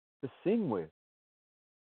to sing with,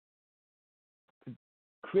 to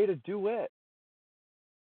create a duet.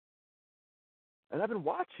 And I've been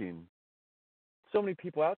watching so many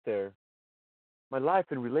people out there, my life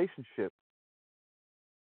and relationship,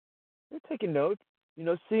 they're taking notes,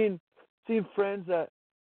 seeing friends that,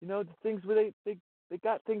 the things where they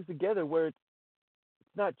got things together where it's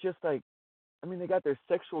not just like, I mean, they got their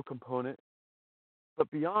sexual component, but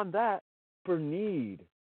beyond that, for need,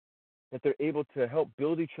 that they're able to help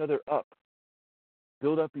build each other up,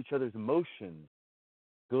 build up each other's emotions,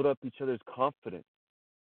 build up each other's confidence,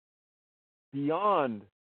 beyond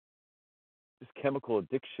just chemical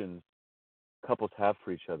addictions couples have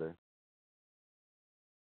for each other.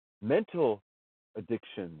 Mental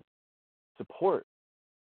addictions, support.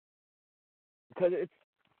 Because it's,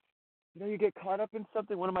 you get caught up in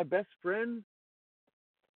something. One of my best friends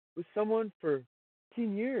was someone for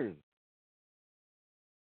 10 years.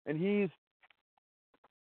 And he's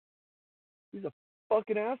a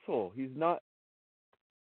fucking asshole. He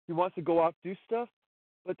wants to go off, do stuff,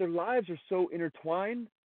 but their lives are so intertwined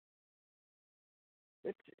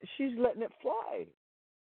that she's letting it fly.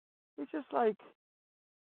 It's just like,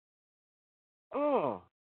 oh,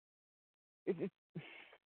 it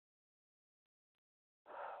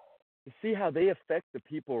to see how they affect the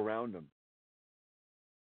people around them.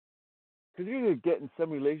 Because you're going to get in some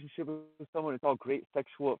relationship with someone, it's all great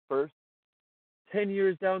sexual at first. 10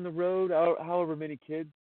 years down the road, however many kids,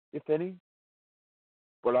 if any,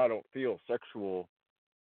 but I don't feel sexual.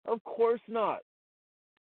 Of course not.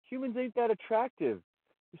 Humans ain't that attractive.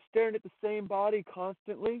 You're staring at the same body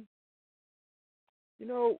constantly.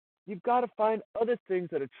 You've got to find other things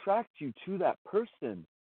that attract you to that person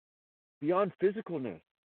beyond physicalness,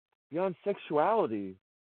 beyond sexuality,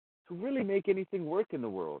 to really make anything work in the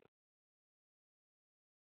world.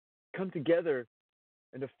 Come together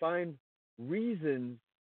and to find reasons,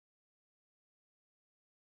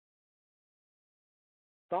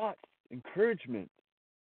 thoughts, encouragement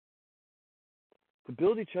to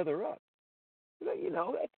build each other up.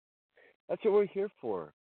 That's what we're here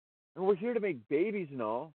for. And we're here to make babies and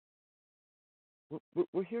all.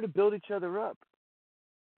 We're here to build each other up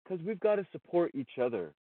because we've got to support each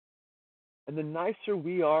other. And the nicer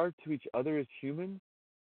we are to each other as humans,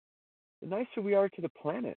 the nicer we are to the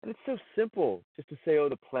planet. And it's so simple just to say, oh,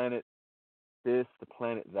 the planet this, the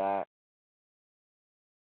planet that.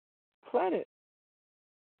 The planet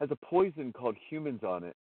has a poison called humans on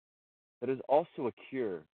it that is also a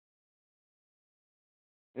cure.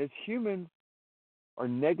 And as humans are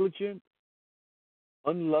negligent,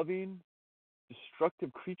 unloving,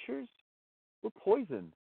 destructive creatures, we're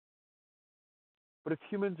poisoned. But if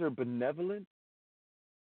humans are benevolent,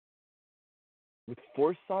 with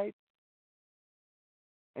foresight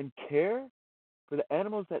and care for the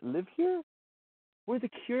animals that live here, we're the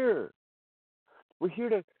cure. We're here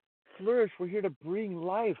to flourish. We're here to bring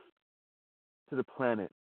life to the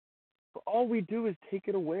planet. But all we do is take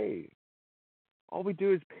it away. All we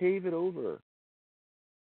do is pave it over,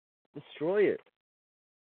 destroy it.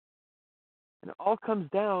 And it all comes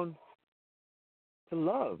down to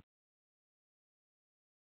love.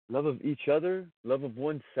 Love of each other, love of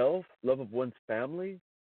oneself, love of one's family,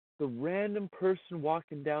 the random person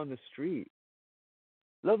walking down the street,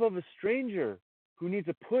 love of a stranger who needs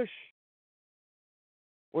a push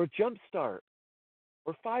or a jump start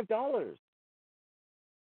or $5.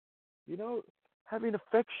 Having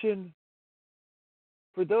affection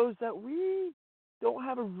for those that we don't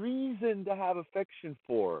have a reason to have affection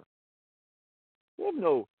for. We have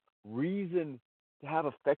no reason to have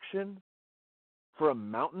affection for a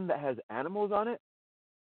mountain that has animals on it.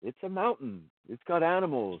 It's a mountain. It's got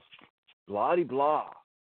animals. Blah de blah.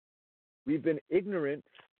 We've been ignorant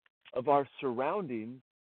of our surroundings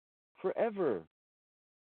forever.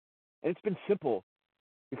 And it's been simple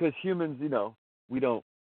because humans, we don't,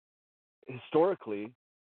 historically,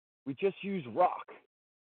 we just use rock.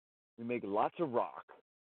 We make lots of rock.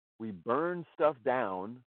 We burn stuff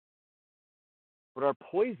down. But our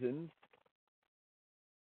poisons,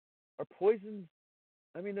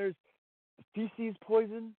 there's feces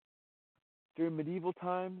poison during medieval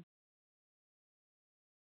times,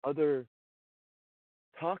 other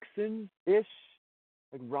toxins-ish,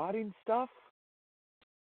 like rotting stuff.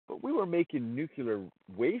 But we were making nuclear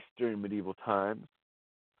waste during medieval times.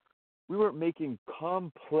 We weren't making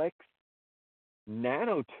complex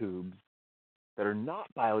nanotubes that are not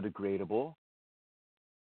biodegradable,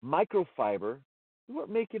 microfiber. We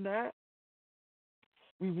weren't making that.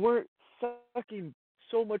 We weren't sucking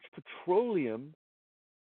so much petroleum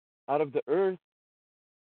out of the earth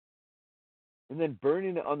and then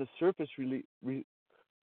burning it on the surface,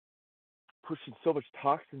 pushing so much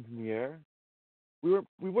toxins in the air. We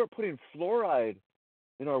weren't putting fluoride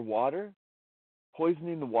in our water,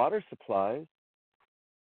 poisoning the water supplies.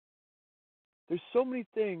 There's so many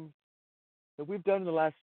things that we've done in the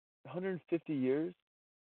last 150 years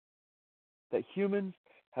that humans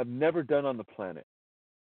have never done on the planet.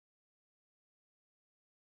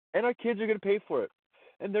 And our kids are going to pay for it.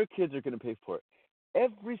 And their kids are going to pay for it.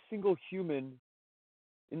 Every single human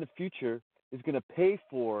in the future is going to pay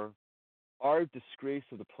for our disgrace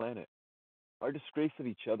of the planet, our disgrace of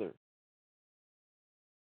each other.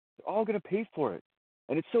 They're all going to pay for it.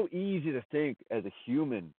 And it's so easy to think as a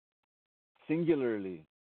human, singularly,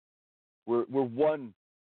 we're one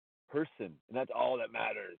person, and that's all that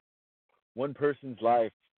matters. One person's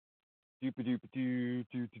life. Doop-a-doop-a-doo,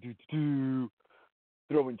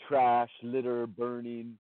 throwing trash, litter,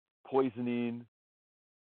 burning, poisoning,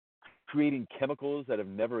 creating chemicals that have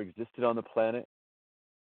never existed on the planet.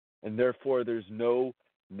 And therefore, there's no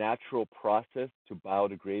natural process to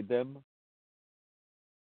biodegrade them.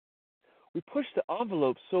 We push the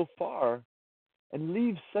envelope so far and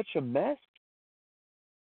leave such a mess.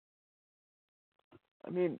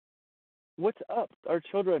 What's up? Our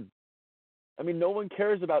children. No one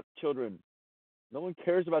cares about children. No one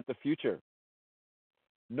cares about the future.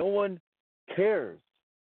 No one cares.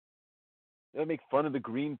 They'll make fun of the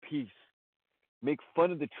Greenpeace, make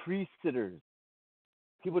fun of the tree sitters,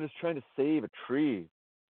 people just trying to save a tree,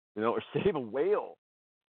 or save a whale.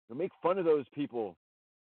 They'll make fun of those people,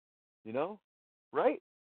 right?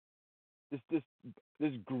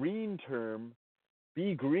 This green term,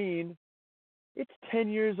 be green, it's 10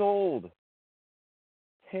 years old.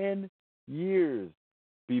 10 years.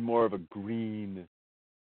 Be more of a green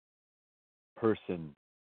person.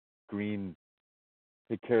 Green,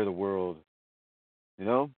 take care of the world. It's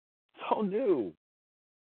all new.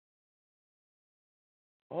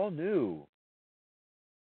 All new.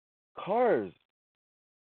 Cars,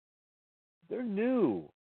 they're new.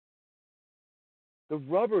 The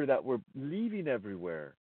rubber that we're leaving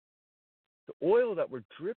everywhere. The oil that we're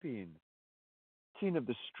dripping. Of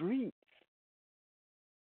the streets.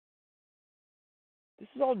 This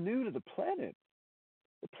is all new to the planet.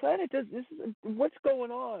 The planet what's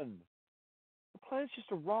going on? The planet's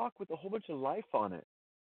just a rock with a whole bunch of life on it.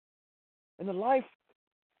 And the life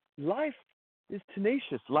is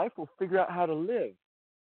tenacious. Life will figure out how to live.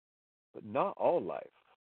 But not all life.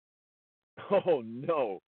 Oh,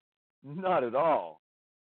 no. Not at all.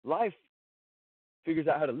 Life figures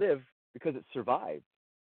out how to live because it survived.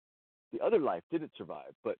 The other life didn't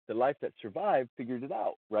survive, but the life that survived figured it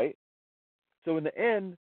out, right? So in the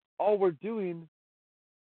end, all we're doing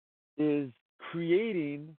is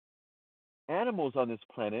creating animals on this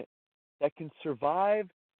planet that can survive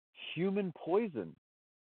human poison.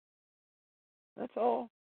 That's all.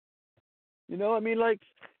 Like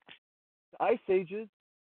ice ages,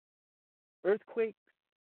 earthquakes,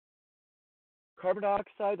 carbon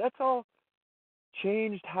dioxide, that's all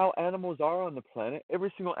changed how animals are on the planet.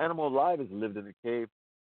 Every single animal alive has lived in a cave,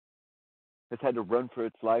 has had to run for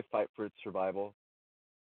its life, fight for its survival.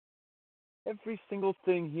 Every single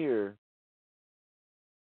thing here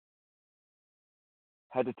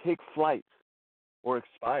had to take flight or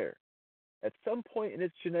expire at some point in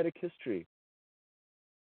its genetic history.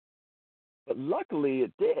 But luckily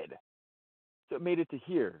it did. So it made it to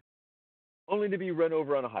here, only to be run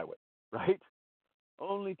over on a highway, right?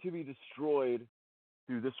 Only to be destroyed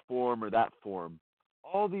through this form or that form.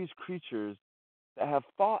 All these creatures that have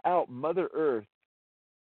fought out Mother Earth,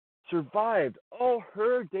 survived all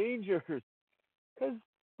her dangers, because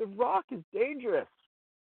the rock is dangerous.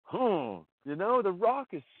 You know, the rock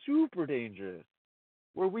is super dangerous.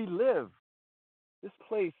 Where we live, this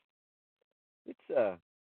place, it's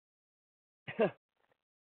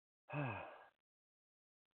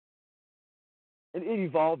and it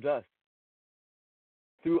evolved us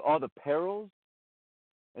through all the perils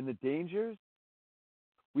and the dangers.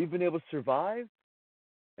 We've been able to survive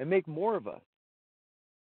and make more of us.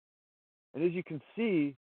 And as you can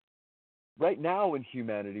see, right now in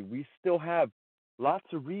humanity, we still have lots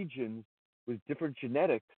of regions with different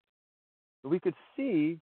genetics. But we could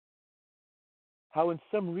see how in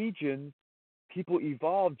some regions, people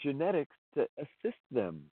evolve genetics to assist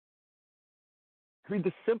them. I mean,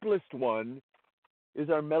 the simplest one is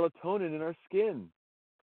our melatonin in our skin.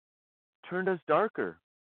 Turned us darker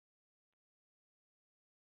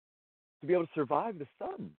to be able to survive the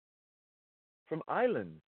sun from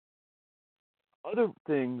islands. Other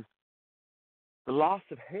things, the loss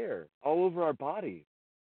of hair all over our body.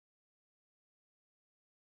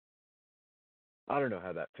 I don't know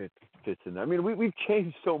how that fits in. I mean, we've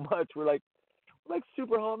changed so much. We're like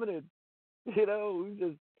super hominids. You know,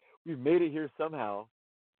 we've made it here somehow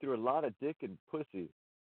through a lot of dick and pussy.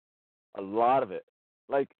 A lot of it.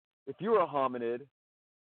 Like, if you were a hominid,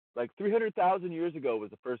 like 300,000 years ago was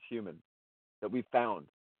the first human that we found.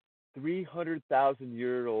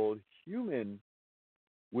 300,000-year-old human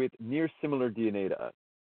with near similar DNA to us.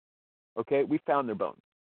 Okay, we found their bones,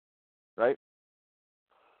 right?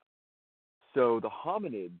 So the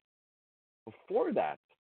hominids before that,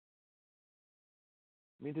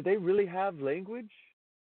 I mean, did they really have language?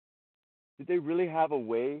 Did they really have a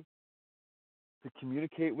way to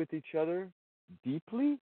communicate with each other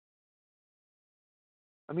deeply?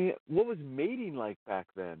 I mean, what was mating like back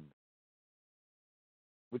then?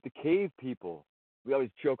 With the cave people, we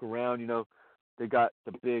always joke around, you know, they got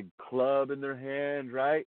the big club in their hand,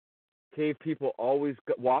 right? Cave people always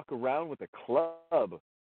walk around with a club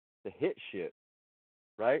to hit shit,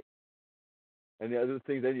 right? And the other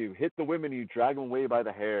thing, then you hit the women, you drag them away by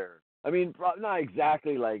the hair. I mean, not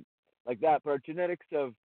exactly like that, but our genetics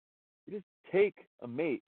of, you just take a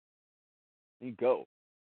mate and you go.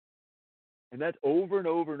 And that's over and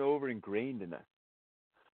over and over ingrained in us.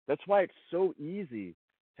 That's why it's so easy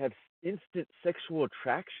to have instant sexual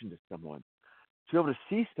attraction to someone, to be able to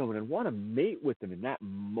see someone and want to mate with them in that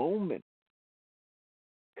moment.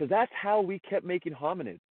 Because that's how we kept making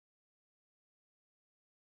hominids.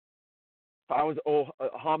 If I was a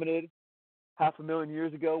hominid 500,000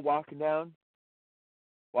 years ago walking down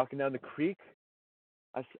the creek,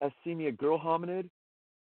 I see me a girl hominid,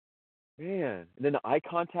 man, and then the eye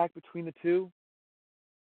contact between the two.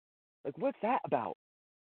 Like, what's that about?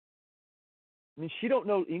 I mean, she don't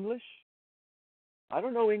know English. I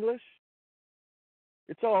don't know English.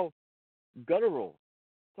 It's all guttural.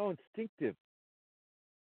 It's all instinctive.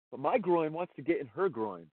 But my groin wants to get in her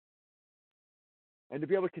groin. And to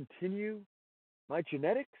be able to continue my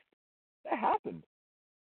genetics, that happened.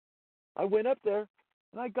 I went up there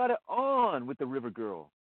and I got it on with the river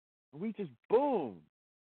girl. And we just boom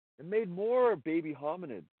and made more baby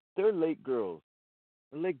hominids. They're lake girls.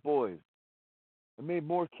 They're lake boys. And made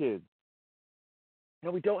more kids.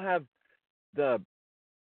 Now, we don't have the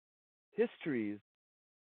histories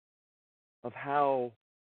of how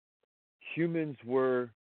humans were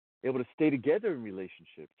able to stay together in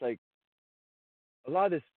relationships. Like, a lot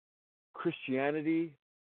of this Christianity,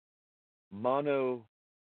 monogamy,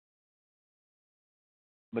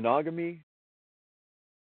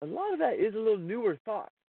 a lot of that is a little newer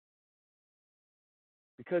thought.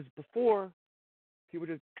 Because before, people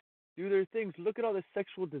just do their things. Look at all the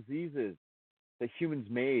sexual diseases that humans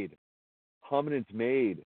made, hominids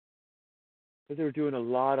made, because they were doing a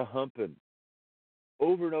lot of humping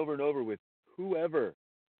over and over and over with whoever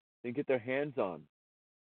they can get their hands on.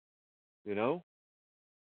 You know?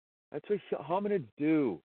 That's what hominids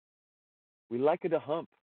do. We like it to hump.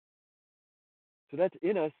 So that's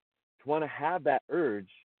in us to want to have that urge.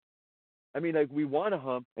 I mean, like, we want to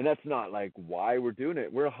hump, and that's not like why we're doing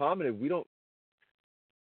it. We're a hominid. We don't.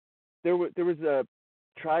 There was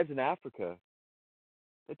tribes in Africa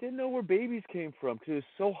that didn't know where babies came from because it was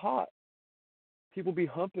so hot. People be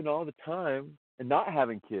humping all the time and not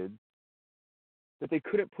having kids that they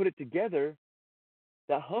couldn't put it together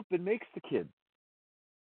that humping makes the kids.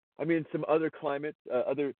 I mean, some other climates,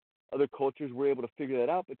 other cultures were able to figure that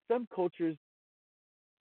out, but some cultures,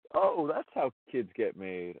 oh, that's how kids get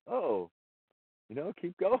made. Oh, you know,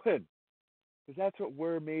 keep going. Because that's what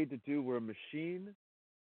we're made to do. We're a machine,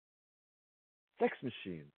 sex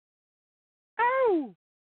machine. Woo!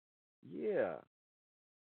 Yeah.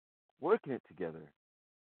 Working it together.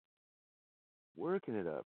 Working it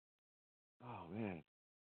up. Oh, man.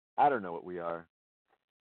 I don't know what we are.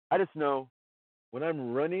 I just know when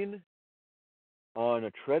I'm running on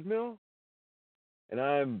a treadmill and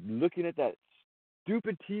I'm looking at that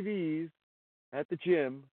stupid TVs at the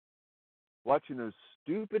gym, watching those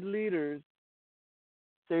stupid leaders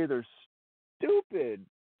say their stupid,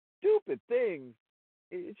 stupid things,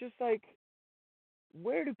 it's just like,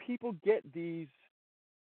 where do people get these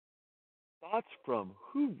thoughts from?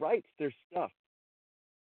 Who writes their stuff?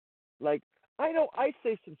 Like, I know I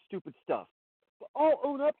say some stupid stuff, but I'll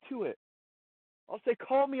own up to it. I'll say,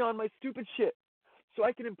 call me on my stupid shit so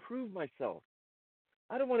I can improve myself.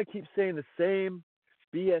 I don't want to keep saying the same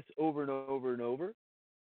BS over and over and over.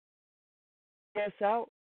 BS out.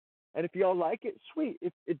 And if y'all like it, sweet.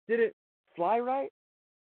 If it didn't fly right,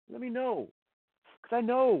 let me know. Because I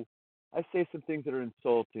know I say some things that are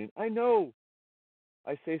insulting. I know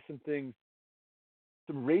I say some things,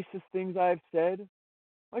 some racist things I've said.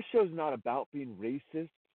 My show's not about being racist.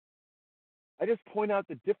 I just point out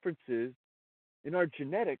the differences in our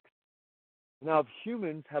genetics. Now, if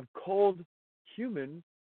humans have culled humans,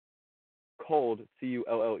 culled,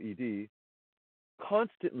 C-U-L-L-E-D,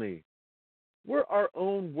 constantly, we're our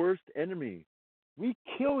own worst enemy. We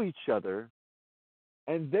kill each other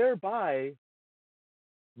and thereby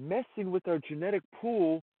messing with our genetic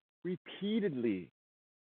pool repeatedly.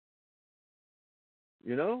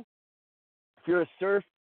 You know? If you're a serf,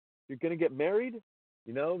 you're going to get married.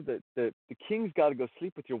 You know, the king's got to go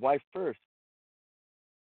sleep with your wife first.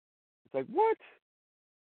 It's like, what?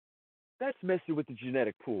 That's messing with the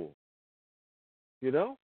genetic pool. You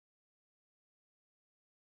know?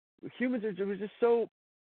 Humans are just so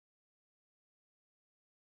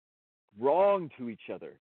wrong to each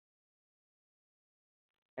other.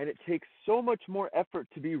 And it takes so much more effort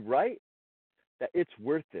to be right that it's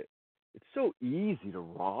worth it. It's so easy to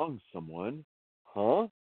wrong someone, huh?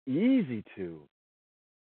 Easy to.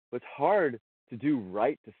 But it's hard to do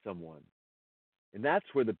right to someone. And that's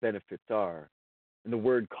where the benefits are. And the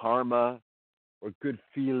word karma or good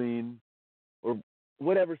feeling or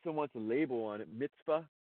whatever someone wants to label on it, mitzvah,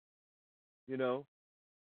 you know.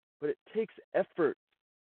 But it takes effort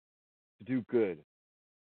to do good.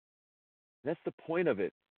 And that's the point of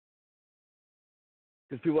it.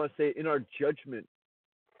 Because people want to say, in our judgment,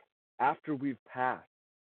 after we've passed,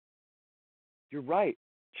 you're right.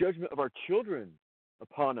 Judgment of our children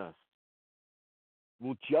upon us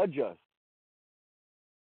will judge us.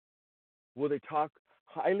 Will they talk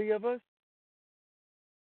highly of us?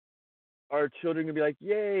 Are our children going to be like,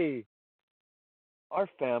 yay, our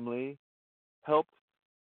family helped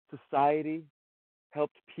society,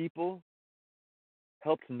 helped people,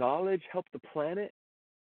 helped knowledge, helped the planet?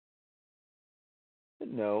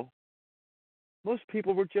 But no. Most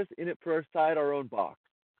people were just in it for our side, our own box.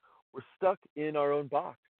 We're stuck in our own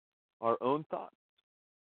box, our own thoughts,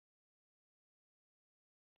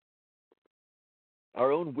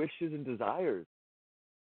 our own wishes and desires,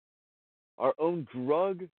 our own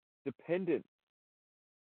drug dependence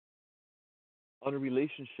on a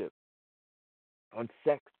relationship, on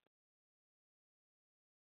sex.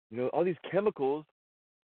 You know, all these chemicals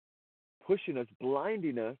pushing us,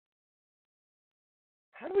 blinding us.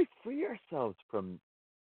 How do we free ourselves from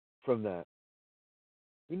that?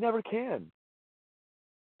 We never can.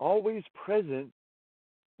 Always present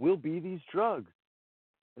will be these drugs.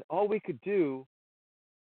 And all we could do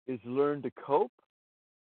is learn to cope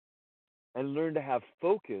and learn to have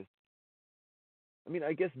focus. I mean,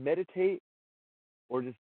 I guess meditate or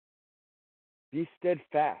just be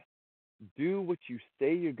steadfast. Do what you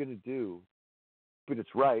say you're going to do, but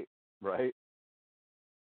it's right?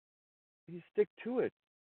 You stick to it.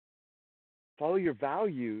 Follow your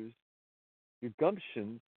values, your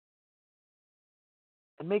gumptions,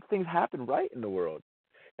 and make things happen right in the world.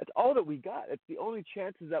 That's all that we got. That's the only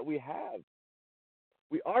chances that we have.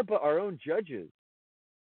 We are but our own judges.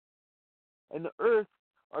 And the earth,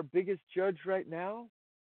 our biggest judge right now,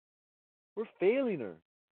 we're failing her.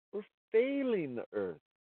 We're failing the earth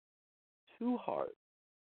too hard.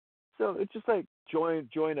 So it's just like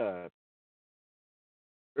join a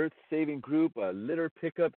earth-saving group, a litter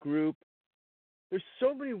pickup group. There's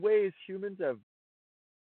so many ways humans have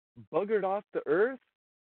buggered off the earth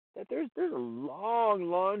that there's a long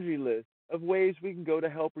laundry list of ways we can go to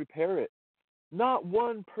help repair it. Not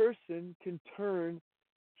one person can turn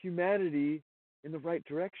humanity in the right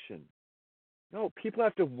direction. No, people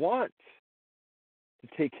have to want to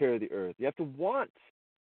take care of the earth. You have to want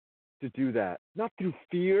to do that, not through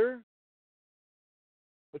fear,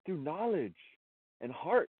 but through knowledge and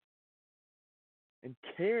heart. and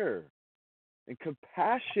care and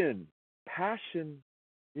compassion. Passion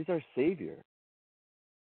is our savior.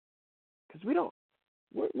 Because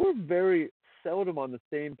we're very seldom on the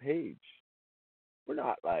same page. We're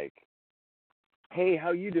not like, hey,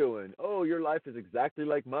 how you doing? Oh, your life is exactly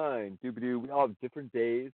like mine. Doo-ba-doo. We all have different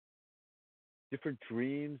days, different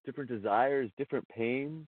dreams, different desires, different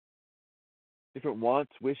pains, different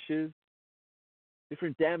wants, wishes,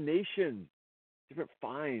 different damnations, different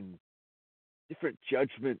fines, different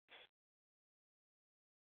judgments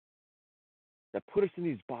that put us in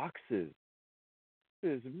these boxes.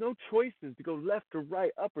 There's no choices to go left or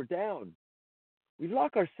right, up or down. We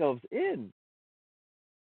lock ourselves in.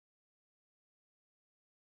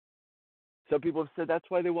 Some people have said that's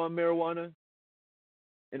why they want marijuana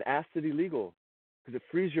and acid illegal, because it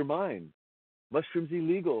frees your mind. Mushrooms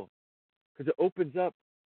illegal, because it opens up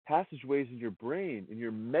passageways in your brain, in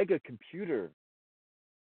your mega computer.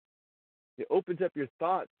 It opens up your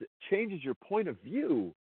thoughts. It changes your point of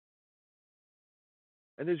view.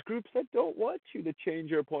 And there's groups that don't want you to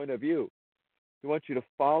change your point of view. They want you to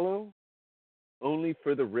follow only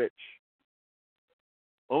for the rich,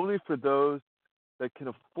 only for those that can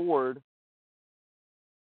afford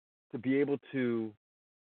to be able to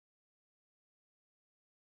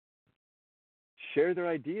share their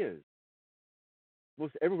ideas.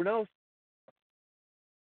 Most everyone else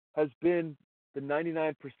has been the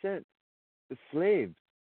 99%, the slaves,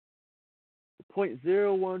 the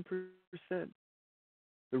 0.01%.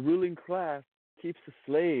 The ruling class keeps the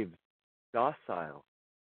slaves docile,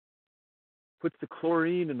 puts the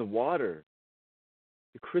chlorine in the water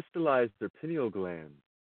to crystallize their pineal glands,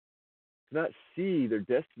 to not see their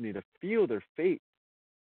destiny, to feel their fate,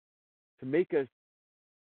 to make us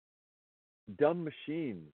dumb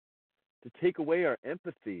machines, to take away our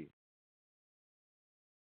empathy.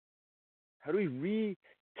 How do we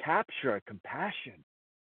recapture our compassion,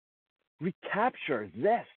 recapture our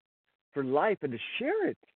zest for life, and to share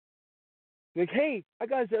it? Like, hey, I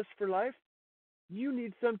got a zest for life. You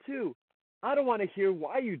need some too. I don't want to hear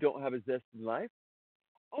why you don't have a zest in life.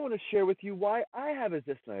 I want to share with you why I have a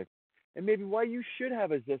zest in life, and maybe why you should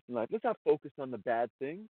have a zest in life. Let's not focus on the bad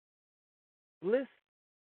things. Bliss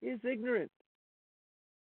is ignorance.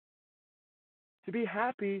 To be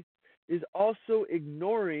happy is also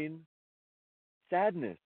ignoring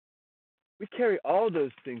sadness. We carry all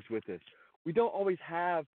those things with us. We don't always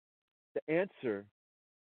have the answer.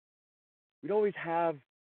 We don't always have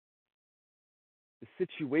the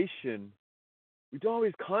situation. We don't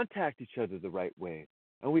always contact each other the right way.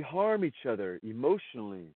 And we harm each other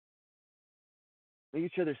emotionally, make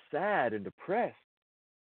each other sad and depressed.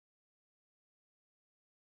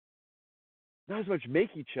 Not as much make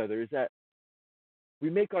each other, is that we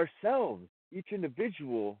make ourselves, each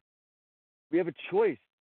individual, we have a choice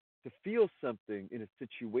to feel something in a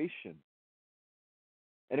situation.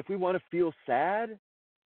 And if we want to feel sad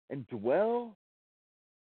and dwell,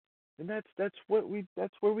 then that's where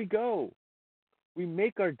we go. We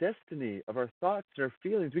make our destiny of our thoughts and our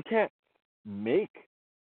feelings. We can't make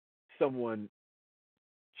someone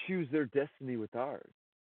choose their destiny with ours.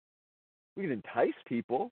 We can entice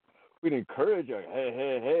people. We can encourage, like,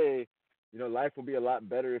 hey, life will be a lot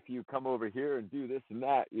better if you come over here and do this and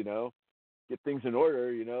that, get things in order,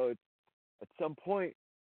 It's, at some point,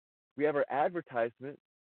 we have our advertisement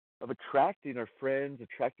of attracting our friends,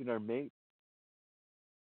 attracting our mates,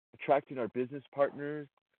 attracting our business partners,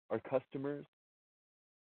 our customers.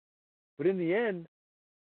 But in the end,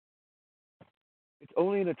 it's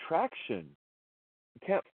only an attraction. You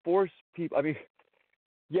can't force people. I mean,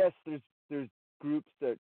 yes, there's groups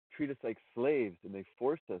that treat us like slaves, and they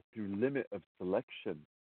force us through limit of selection,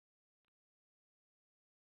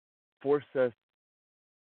 force us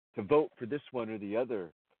to vote for this one or the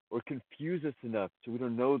other, or confuse us enough so we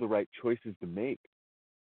don't know the right choices to make.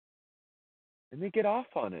 And they get off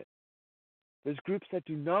on it. There's groups that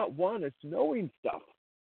do not want us knowing stuff.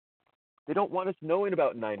 They don't want us knowing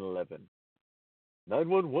about 9/11,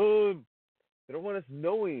 9/11. They don't want us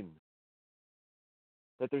knowing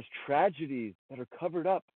that there's tragedies that are covered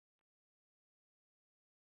up.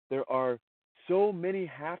 There are so many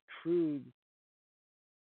half-truths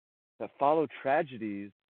that follow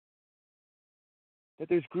tragedies that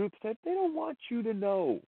there's groups that they don't want you to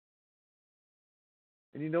know.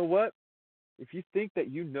 And you know what? If you think that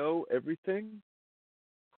you know everything,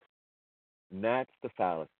 that's the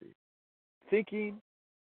fallacy. Thinking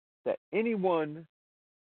that anyone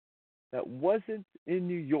that wasn't in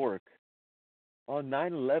New York on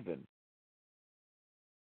 9/11,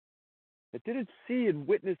 that didn't see and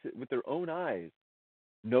witness it with their own eyes,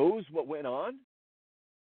 knows what went on,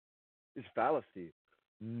 is fallacy.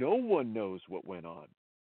 No one knows what went on.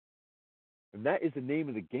 And that is the name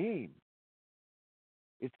of the game.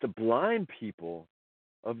 It's the blind people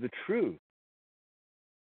of the truth.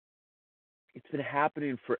 It's been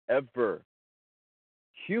happening forever.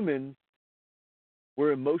 Humans,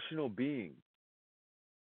 we're emotional beings.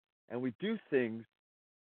 And we do things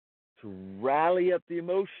to rally up the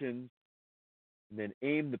emotions and then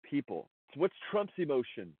aim the people. So what's Trump's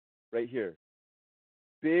emotion right here?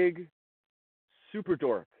 Big, super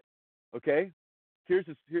dork. Okay? Here's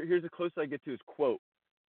a close I get to his quote.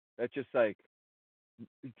 That's just like,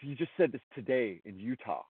 he just said this today in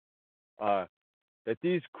Utah. That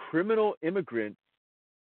these criminal immigrants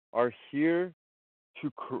are here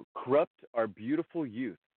to corrupt our beautiful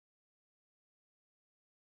youth.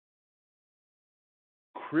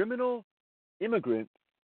 Criminal immigrants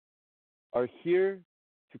are here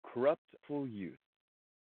to corrupt full youth.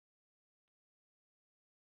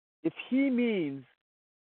 If he means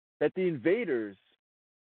that the invaders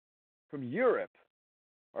from Europe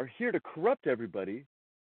are here to corrupt everybody,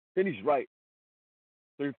 then he's right.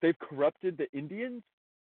 They've corrupted the Indians,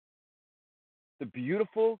 the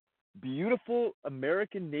beautiful, beautiful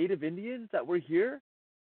American native Indians that were here,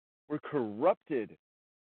 were corrupted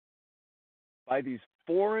by these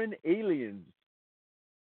foreign aliens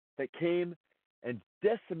that came and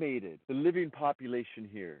decimated the living population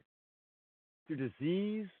here through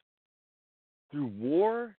disease, through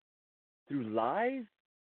war, through lies,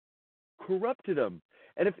 corrupted them.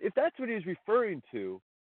 And if that's what he was referring to,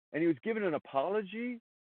 and he was giving an apology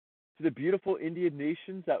to the beautiful Indian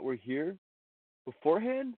nations that were here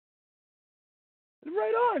beforehand,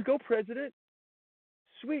 right on, go President.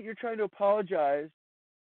 Sweet, you're trying to apologize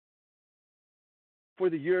for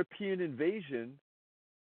the European invasion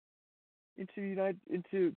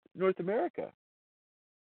into North America.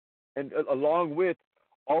 And along with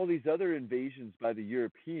all these other invasions by the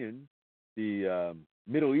Europeans, the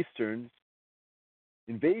Middle Easterns,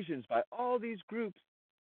 invasions by all these groups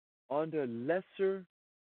onto lesser,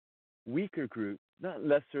 weaker groups, not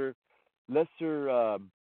lesser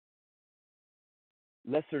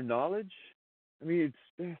knowledge. I mean,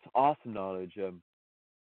 it's awesome knowledge.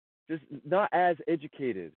 Just not as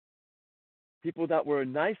educated. People that were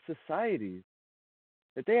in nice societies,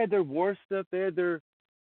 that they had their war stuff, they had their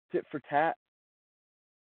tit for tat,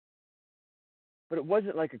 but it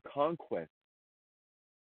wasn't like a conquest.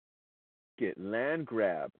 Get land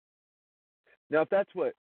grab. Now, if that's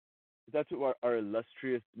what our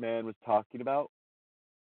illustrious man was talking about,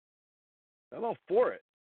 I'm all for it.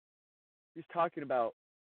 He's talking about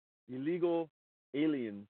illegal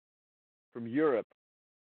aliens from Europe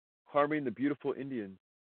harming the beautiful Indians.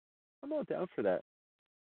 I'm all down for that.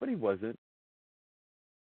 But he wasn't.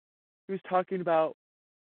 He was talking about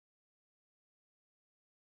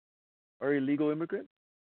our illegal immigrants,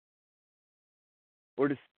 or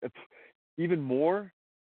even more,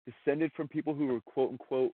 descended from people who were quote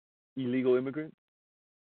unquote illegal immigrants.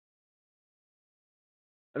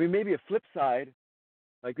 I mean, maybe a flip side,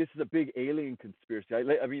 like this is a big alien conspiracy.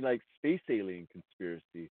 I mean, like space alien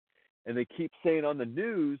conspiracy. And they keep saying on the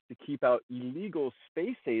news to keep out illegal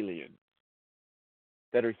space aliens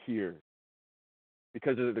that are here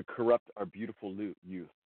because of the corrupt our beautiful youth.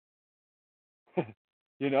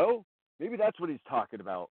 You know, maybe that's what he's talking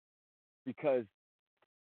about, because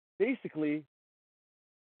basically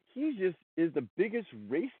he just is the biggest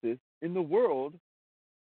racist in the world,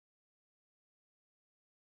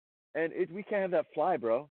 and we can't have that fly,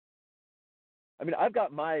 bro. I mean, I've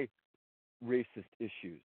got my racist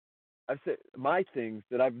issues. I've said my things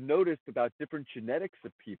that I've noticed about different genetics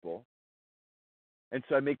of people, and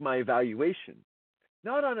so I make my evaluation,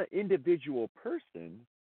 not on an individual person,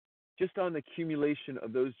 just on the accumulation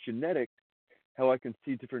of those genetics, how I can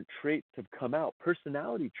see different traits have come out,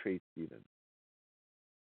 personality traits even.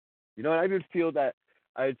 You know, I even feel that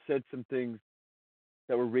I had said some things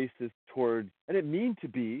that were racist towards, I didn't mean to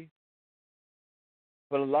be,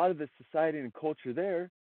 but a lot of the society and culture there,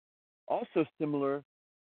 also similar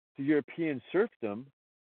to European serfdom,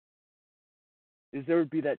 is there would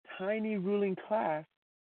be that tiny ruling class,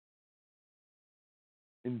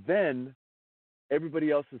 and then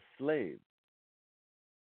everybody else is slaves.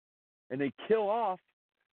 And they kill off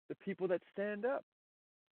the people that stand up.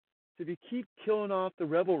 So if you keep killing off the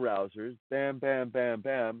rebel rousers, bam, bam, bam,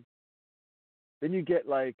 bam, then you get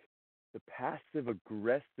like the passive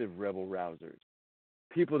aggressive rebel rousers.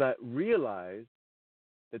 People that realize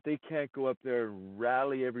that they can't go up there and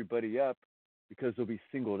rally everybody up because they'll be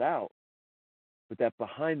singled out, but that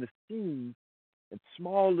behind the scenes, in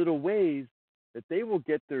small little ways, that they will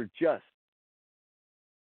get their just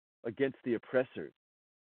against the oppressors.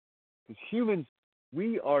 Because humans,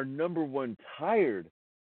 We are, number one, tired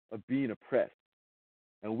of being oppressed.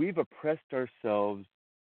 And we've oppressed ourselves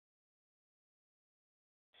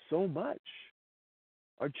so much.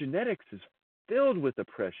 Our genetics is filled with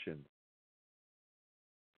oppression,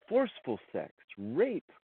 forceful sex,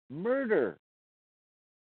 rape, murder,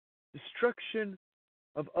 destruction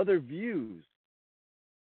of other views.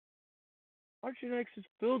 Our genetics is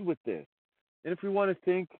filled with this. And if we want to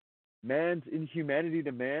think man's inhumanity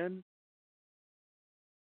to man,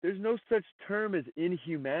 there's no such term as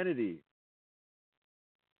inhumanity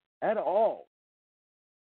at all.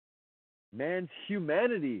 Man's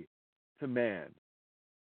humanity to man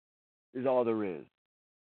is all there is.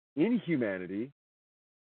 Inhumanity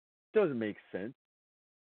doesn't make sense.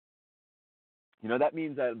 That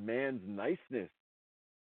means that man's niceness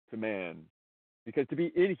to man. Because to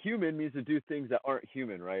be inhuman means to do things that aren't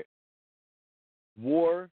human, right?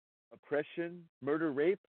 War, oppression, murder,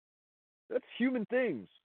 rape, that's human things.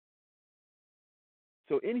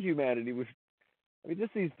 So inhumanity was,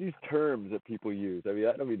 just these terms that people use. I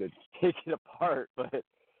don't mean to take it apart, but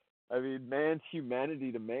man's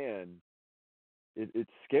humanity to man, it's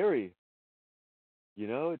scary.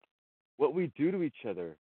 It's what we do to each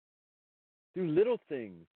other through little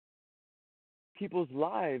things, people's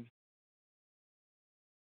lives,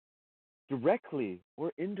 directly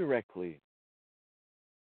or indirectly.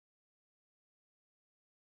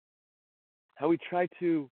 How we try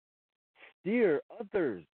to steer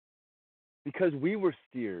others because we were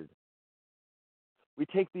steered. We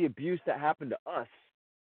take the abuse that happened to us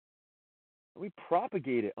and we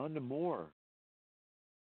propagate it onto more.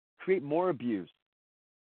 Create more abuse.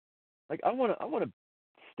 I want to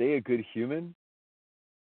stay a good human.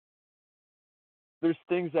 There's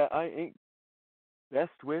things that I ain't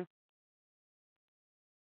best with.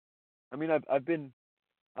 I've been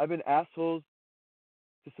assholes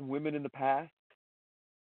to some women in the past,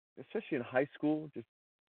 especially in high school, just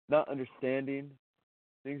not understanding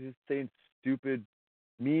things, just saying stupid,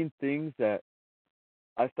 mean things that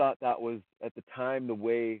I thought that was at the time the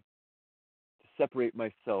way to separate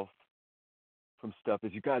myself from stuff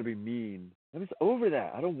is you got to be mean. I'm just over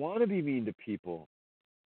that. I don't want to be mean to people.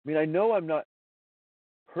 I know I'm not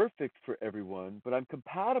perfect for everyone, but I'm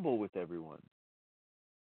compatible with everyone.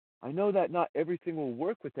 I know that not everything will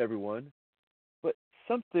work with everyone, but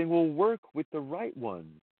something will work with the right one.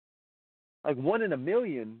 Like 1 in a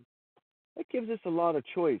million, that gives us a lot of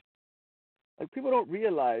choice. People don't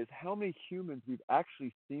realize how many humans we've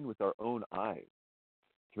actually seen with our own eyes.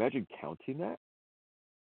 Can you imagine counting that?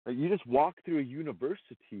 You just walk through a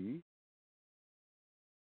university,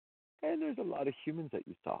 and there's a lot of humans that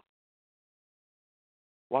you saw.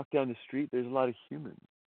 Walk down the street, there's a lot of humans.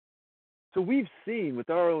 So we've seen with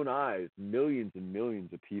our own eyes millions and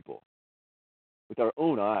millions of people. With our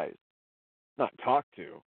own eyes. Not talked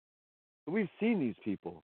to. But we've seen these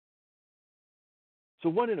people. So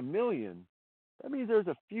 1 in a million, that means there's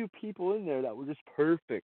a few people in there that were just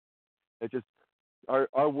perfect. That just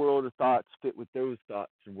our world of thoughts fit with those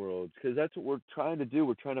thoughts and worlds. Because that's what we're trying to do.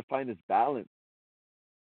 We're trying to find this balance.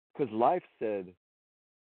 Because life said,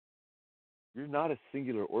 you're not a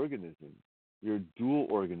singular organism. You're a dual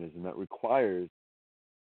organism that requires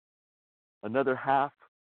another half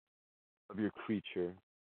of your creature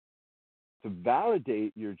to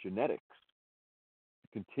validate your genetics,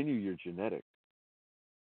 to continue your genetics.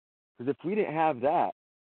 Because if we didn't have that,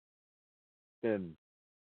 then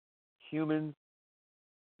humans,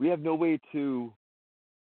 we have no way to,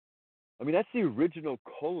 that's the original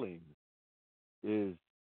culling, is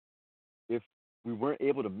if we weren't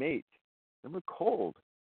able to mate, then we're cold.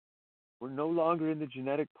 We're no longer in the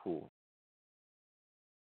genetic pool.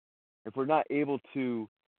 If we're not able to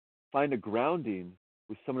find a grounding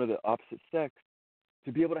with someone of the opposite sex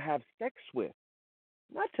to be able to have sex with,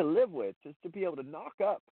 not to live with, just to be able to knock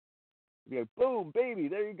up, be like, boom, baby,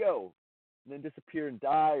 there you go, and then disappear and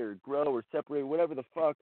die or grow or separate, whatever the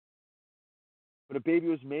fuck. But a baby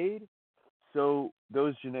was made, so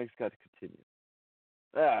those genetics got to continue.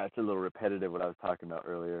 It's a little repetitive what I was talking about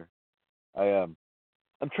earlier.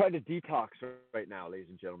 I'm trying to detox right now, ladies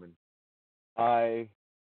and gentlemen. I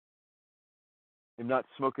am not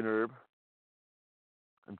smoking herb.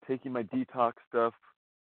 I'm taking my detox stuff.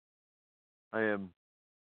 I am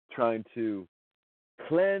trying to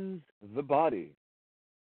cleanse the body.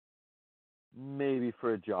 Maybe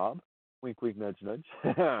for a job. Wink, wink, nudge, nudge.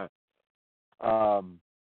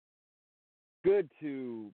 Good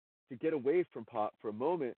to get away from pot for a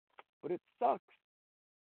moment, but it sucks.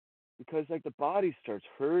 Because the body starts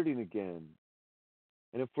hurting again.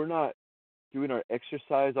 And if we're not doing our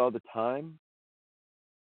exercise all the time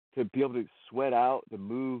to be able to sweat out, to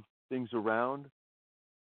move things around,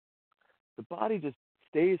 the body just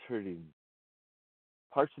stays hurting.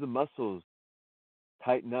 Parts of the muscles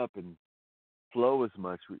tighten up and flow as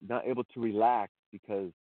much. We're not able to relax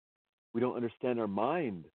because we don't understand our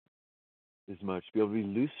mind as much, be able to be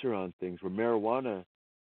looser on things, where marijuana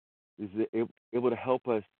is able to help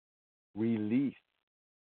us release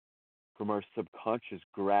from our subconscious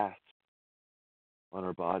grasp on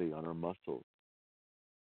our body, on our muscles,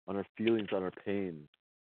 on our feelings, on our pain.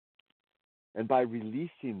 And by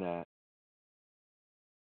releasing that,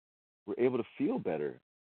 we're able to feel better.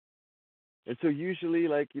 And so usually,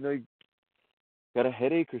 like, you got a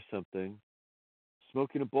headache or something,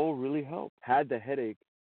 smoking a bowl really helped. Had the headache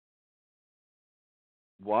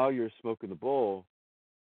while you're smoking the bowl,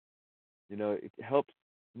 it helps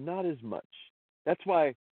not as much. That's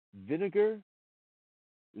why vinegar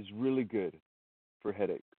is really good for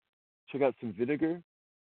headaches. Check out some vinegar.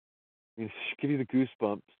 It'll give you the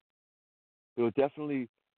goosebumps. It'll definitely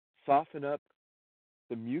soften up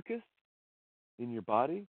the mucus in your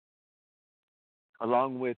body,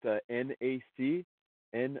 along with NAC,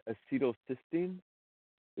 N-acetylcysteine,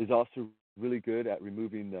 is also really good at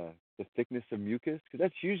removing the thickness of mucus, because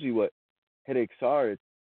that's usually what headaches are.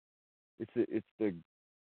 It's the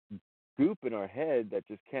goop in our head that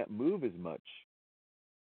just can't move as much,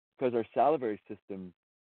 because our salivary system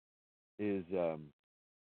is oh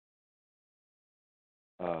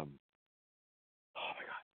my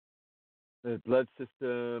god, the blood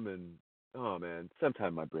system, and oh man,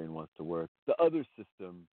 sometimes my brain wants to work. The other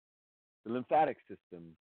system, the lymphatic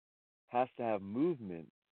system, has to have movement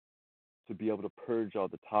to be able to purge all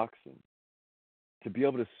the toxins. To be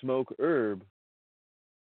able to smoke herb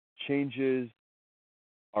changes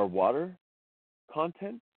our water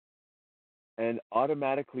content and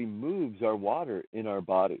automatically moves our water in our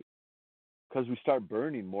body, because we start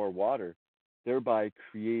burning more water, thereby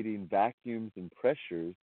creating vacuums and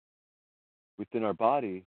pressures within our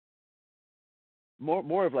body,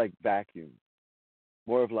 more of like vacuum,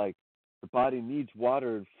 more of like the body needs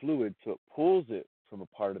water and fluid, so it pulls it from a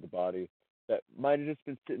part of the body that might have just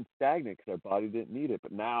been sitting stagnant because our body didn't need it.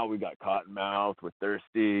 But now we got cotton mouth, we're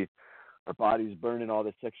thirsty, our body's burning all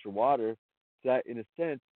this extra water. So that, in a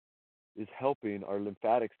sense, is helping our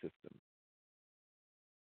lymphatic system.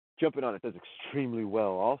 Jumping on it does extremely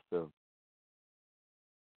well also.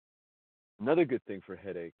 Another good thing for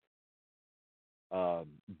headache,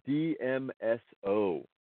 DMSO.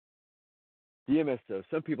 DMSO,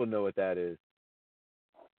 some people know what that is.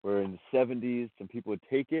 Where in the 70s, some people would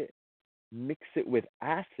take it, mix it with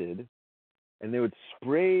acid, and they would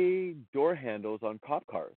spray door handles on cop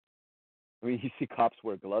cars. I mean, you see cops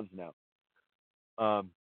wear gloves now.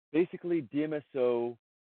 Basically, DMSO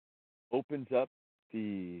opens up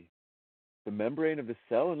the membrane of the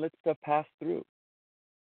cell and lets stuff pass through.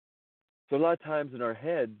 So a lot of times in our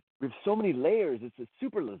head, we have so many layers. It's a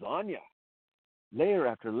super lasagna. Layer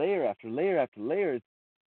after layer after layer after layer.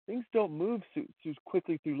 Things don't move so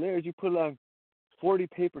quickly through layers. You put 40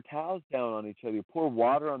 paper towels down on each other. You pour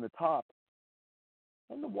water on the top,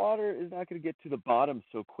 and the water is not going to get to the bottom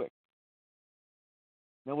so quick.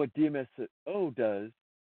 Now, what DMSO does,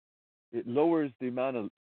 it lowers the amount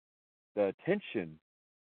of the tension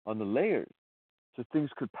on the layers, so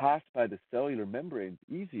things could pass by the cellular membranes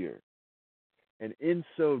easier. And in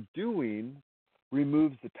so doing,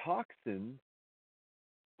 removes the toxin,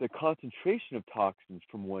 the concentration of toxins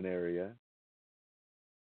from one area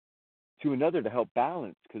to another to help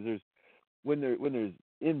balance. Because when there's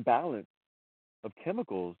imbalance of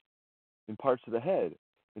chemicals in parts of the head,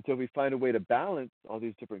 and so if we find a way to balance all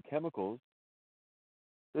these different chemicals,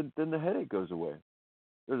 then the headache goes away.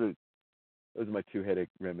 Those are my two headache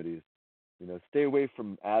remedies. Stay away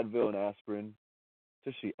from Advil and aspirin,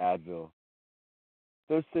 especially Advil.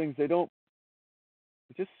 Those things, they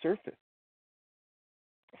just surface.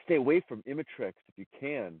 Stay away from Imitrex if you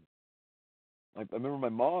can. I remember my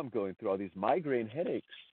mom going through all these migraine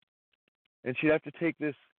headaches, and she'd have to take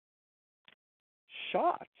this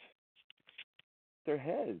shot to their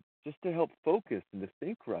head just to help focus and to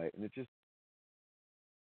think right. And there's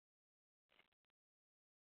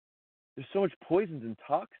so much poisons and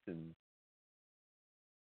toxins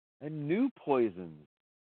and new poisons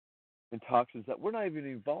and toxins that we're not even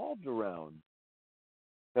involved around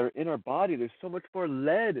that are in our body. There's so much more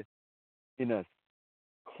lead in us,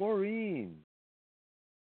 chlorine,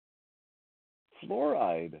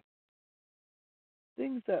 fluoride,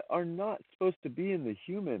 things that are not supposed to be in the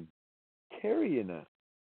human carry in us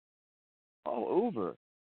all over.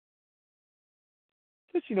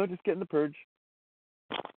 Just get in the purge.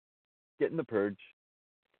 Get in the purge.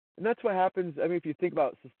 And that's what happens. I mean, if you think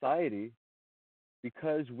about society,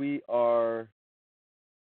 because we are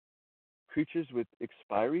creatures with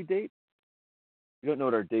expiry dates. We don't know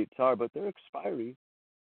what our dates are, but their expiry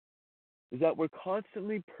is that we're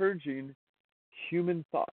constantly purging human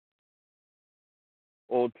thoughts.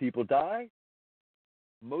 Old people die,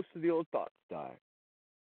 most of the old thoughts die.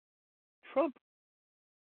 Trump,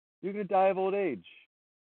 you're going to die of old age.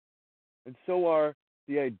 And so are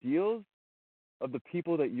the ideals of the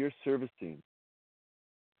people that you're servicing.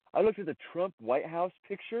 I looked at the Trump White House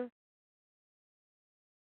picture.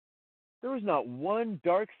 There was not one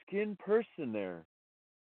dark-skinned person there.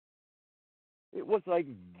 It was like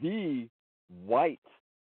the White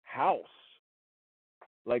House.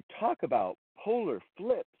 Like, talk about polar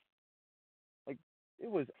flips. Like, it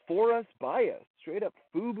was for us, by us. Straight up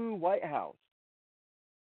FUBU White House.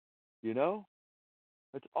 You know?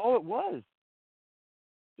 That's all it was.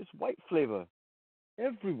 Just white flavor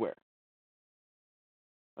everywhere.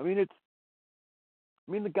 I mean,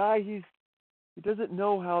 the guy, he doesn't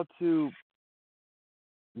know how to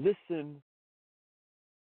listen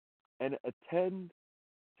and attend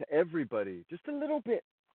to everybody. Just a little bit.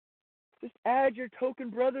 Just add your token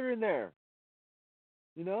brother in there.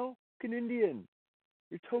 You know? Token Indian.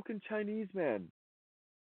 Your token Chinese man.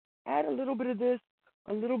 Add a little bit of this,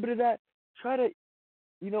 a little bit of that. Try to,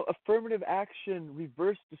 affirmative action,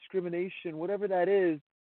 reverse discrimination, whatever that is.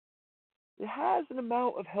 It has an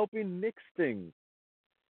amount of helping mix things.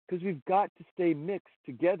 Because we've got to stay mixed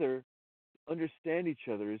together, understand each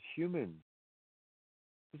other as humans.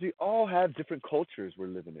 Because we all have different cultures we're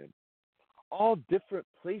living in, all different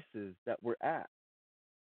places that we're at.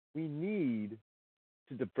 We need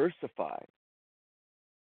to diversify.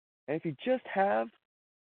 And if you just have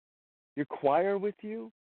your choir with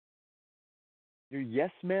you, your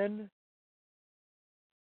yes men,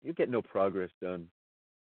 you get no progress done.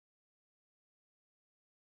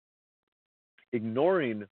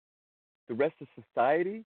 Ignoring the rest of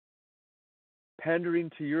society, pandering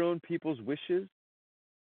to your own people's wishes.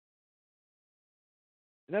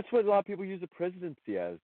 And that's what a lot of people use the presidency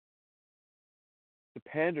as, to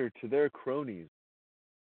pander to their cronies,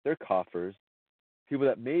 their coffers, people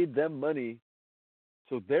that made them money.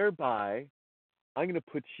 So thereby, I'm going to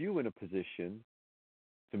put you in a position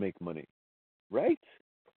to make money, right?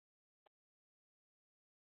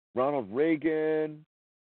 Ronald Reagan,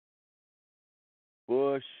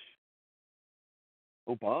 Bush,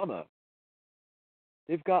 Obama.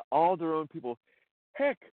 They've got all their own people.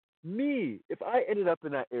 Heck, me, if I ended up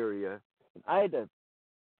in that area and I had to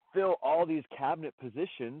fill all these cabinet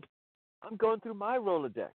positions, I'm going through my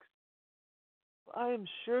Rolodex. I am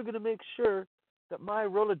sure going to make sure that my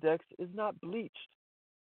Rolodex is not bleached.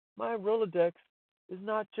 My Rolodex is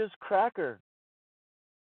not just cracker.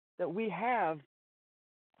 That we have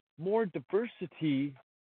more diversity,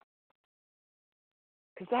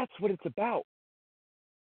 because that's what it's about.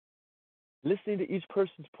 Listening to each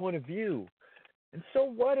person's point of view. And so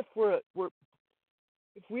what if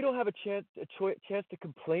if we don't have a chance to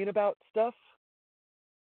complain about stuff?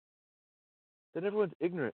 Then everyone's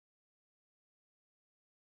ignorant.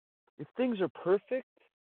 If things are perfect,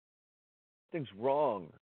 things wrong.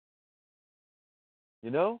 You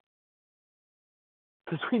know?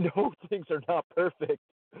 Because we know things are not perfect.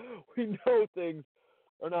 We know things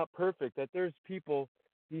are not perfect, that there's people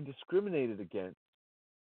being discriminated against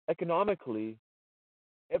economically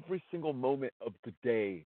every single moment of the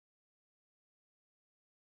day.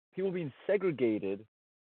 People being segregated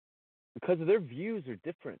because their views are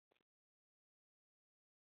different.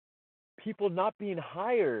 People not being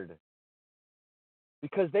hired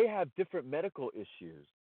because they have different medical issues.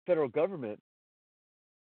 Federal government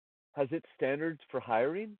has its standards for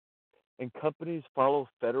hiring, and companies follow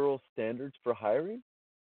federal standards for hiring.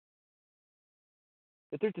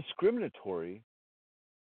 That they're discriminatory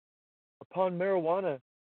upon marijuana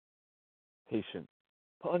patients,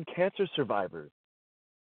 upon cancer survivors,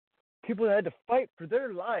 people that had to fight for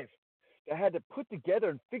their life, that had to put together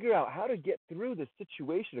and figure out how to get through this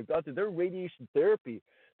situation, have gone through their radiation therapy,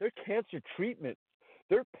 their cancer treatments,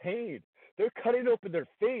 their pain, they're cutting open their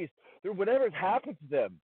face, their whatever's happened to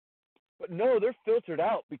them. But no, they're filtered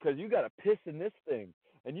out because you got to piss in this thing.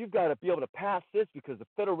 And you've got to be able to pass this because the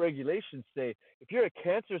federal regulations say if you're a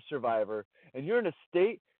cancer survivor and you're in a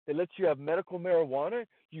state that lets you have medical marijuana,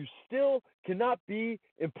 you still cannot be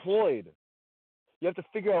employed. You have to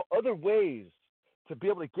figure out other ways to be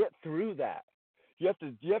able to get through that. You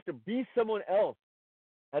have to be someone else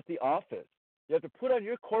at the office. You have to put on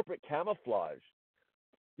your corporate camouflage.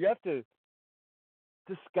 You have to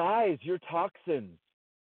disguise your toxins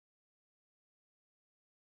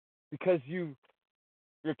because you're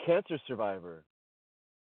a cancer survivor.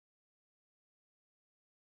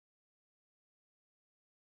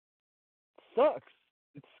 sucks.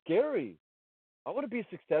 It's scary. I want to be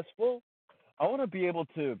successful. I want to be able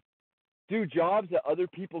to do jobs that other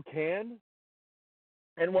people can.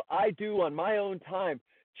 And what I do on my own time,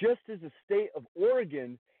 just as the state of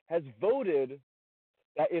Oregon has voted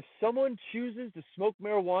that if someone chooses to smoke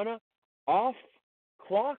marijuana off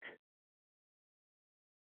clock,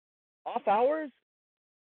 off hours,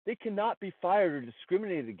 they cannot be fired or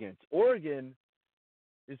discriminated against. Oregon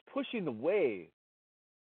is pushing the way.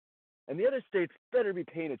 And the other states better be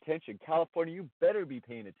paying attention. California, you better be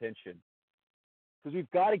paying attention. Because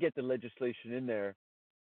we've got to get the legislation in there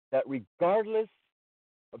that regardless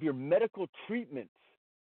of your medical treatment,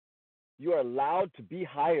 you are allowed to be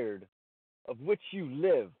hired of which you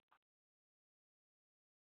live.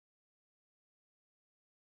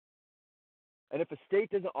 And if a state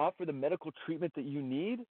doesn't offer the medical treatment that you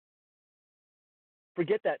need,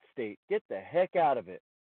 forget that state. Get the heck out of it.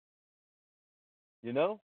 You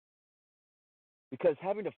know? Because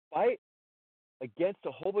having to fight against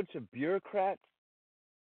a whole bunch of bureaucrats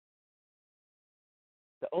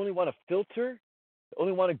that only want to filter, that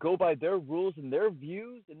only want to go by their rules and their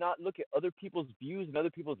views and not look at other people's views and other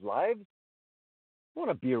people's lives, I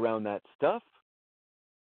want to be around that stuff.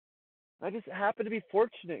 I just happen to be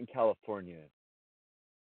fortunate in California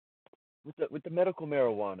with the medical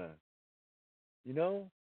marijuana. You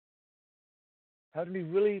know? Happen to be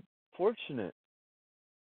really fortunate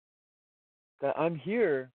that I'm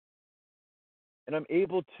here and I'm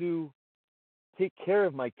able to take care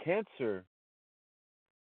of my cancer,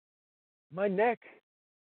 my neck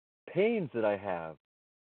pains that I have,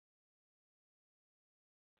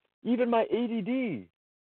 even my ADD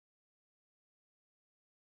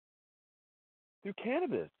through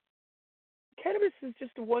cannabis. Cannabis is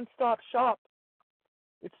just a one-stop shop.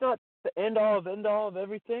 It's not the end-all of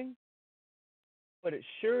everything, but it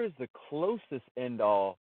sure is the closest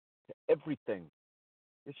end-all to everything.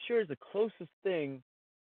 It sure is the closest thing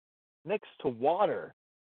next to water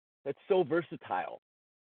that's so versatile.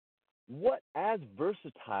 What as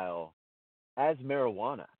versatile as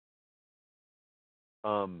marijuana?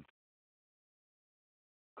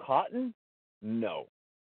 Cotton? No.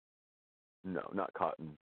 No, not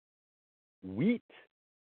cotton. Wheat?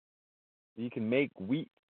 You can make wheat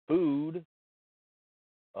food.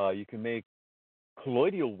 You can make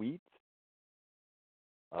colloidal wheat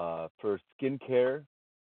for skincare.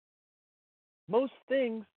 Most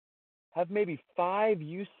things have maybe 5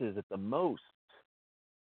 uses at the most.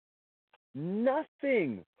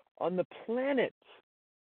 Nothing on the planet,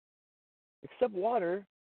 except water,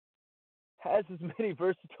 has as many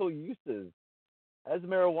versatile uses as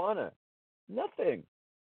marijuana. Nothing.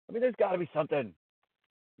 I mean, there's got to be something.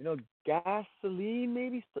 You know, gasoline,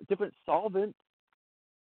 maybe different solvents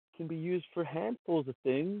can be used for handfuls of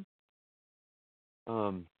things.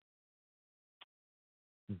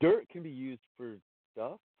 Dirt can be used for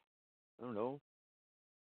stuff. I don't know.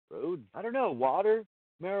 Roads. I don't know. Water,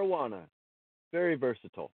 marijuana, very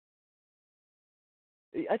versatile.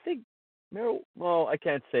 I think well, I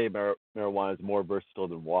can't say marijuana is more versatile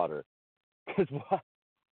than water, because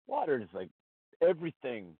water is like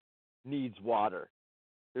everything needs water.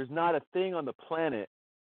 There's not a thing on the planet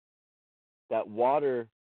that water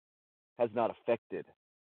has not affected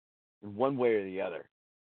in one way or the other.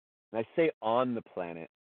 And I say on the planet,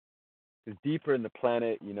 because deeper in the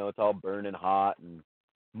planet, you know, it's all burning hot, and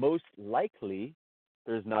most likely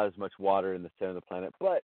there's not as much water in the center of the planet,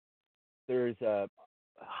 but there's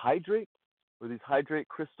hydrate, or these hydrate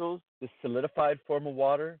crystals, this solidified form of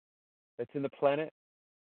water that's in the planet,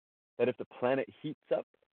 that if the planet heats up,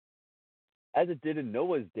 as it did in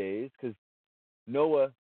Noah's days, because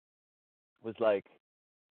Noah was like,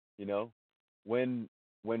 you know, when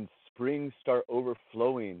springs start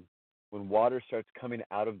overflowing, when water starts coming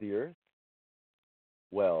out of the earth,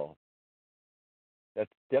 well,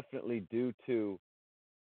 that's definitely due to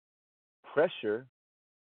pressure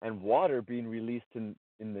and water being released in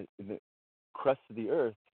the crust of the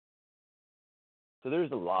earth. So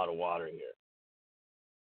there's a lot of water here.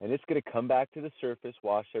 And it's going to come back to the surface,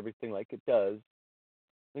 wash everything like it does,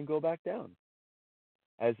 and go back down.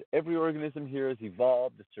 As every organism here has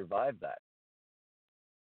evolved to survive that.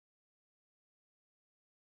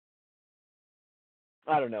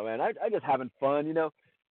 I don't know, man. I just having fun, you know.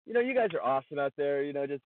 You know, you guys are awesome out there, you know,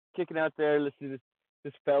 just kicking out there, listening to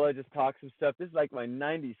this fella just talk some stuff. This is like my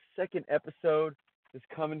 92nd episode, just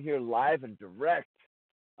coming here live and direct.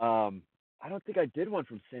 I don't think I did one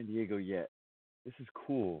from San Diego yet. This is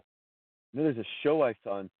cool. I know there's a show I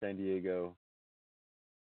saw in San Diego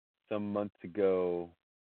some months ago,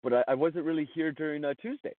 but I wasn't really here during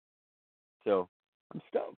Tuesday. So I'm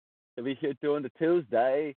stoked to be here doing the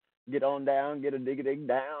Tuesday. Get on down, get a dig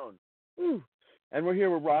down. Woo. And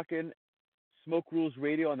we're rocking Smoke Rules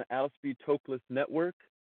Radio on the Alice B. Toklas Network.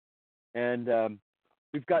 And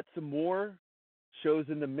we've got some more shows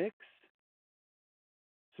in the mix,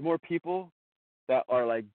 some more people that are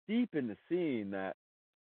like deep in the scene that,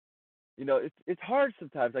 it's hard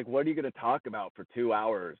sometimes. Like, what are you going to talk about for 2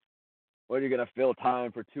 hours? What are you going to fill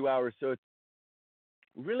time for 2 hours? So it's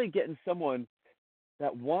really getting someone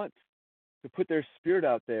that wants to put their spirit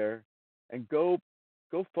out there and go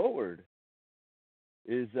forward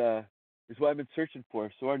is what I've been searching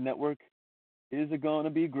for. So our network is going to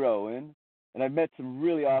be growing, and I've met some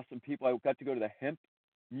really awesome people. I got to go to the Hemp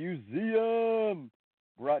Museum,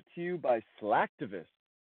 brought to you by Slacktivist.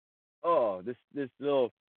 Oh,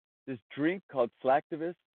 this drink called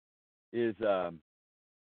Slacktivist is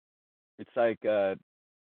it's like a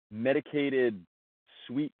medicated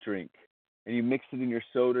sweet drink, and you mix it in your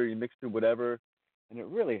soda, you mix it in whatever, and it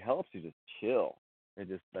really helps you just chill and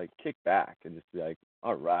just like kick back and just be like,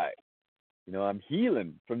 all right, I'm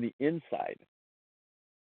healing from the inside.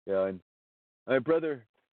 And my brother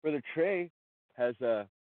Trey has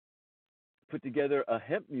put together a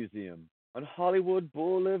hemp museum on Hollywood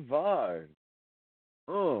Boulevard.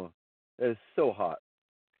 Oh, that is so hot,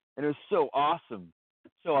 and it was so awesome,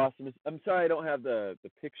 so awesome. I'm sorry I don't have the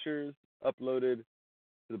pictures uploaded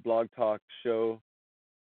to the Blog Talk show,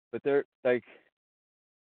 but they're like,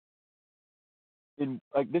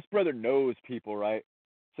 this brother knows people, right?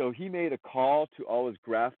 So he made a call to all his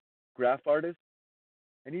graph artists,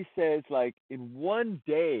 and he says, like, in one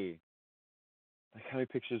day, like, how many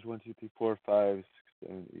pictures? 1, 2, 3, 4, 5, 6,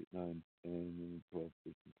 7, 8, 9, 10, 12,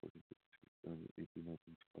 13, 14, 15, 16, 17, 18, 19,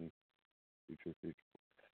 20, 22, 23,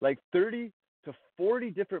 like 30 to 40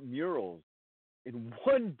 different murals in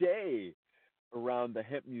one day around the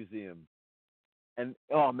hemp museum. And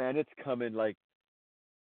oh man, it's coming. Like,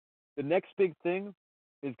 the next big thing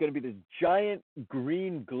is going to be this giant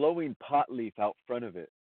green glowing pot leaf out front of it,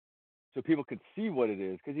 so people could see what it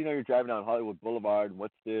is. Because you're driving down Hollywood Boulevard, and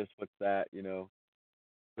what's this, what's that,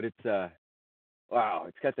 But it's wow,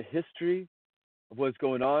 it's got the history of what's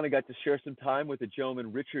going on. I got to share some time with the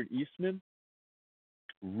gentleman Richard Eastman,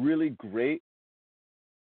 really great,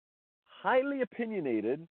 highly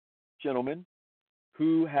opinionated gentleman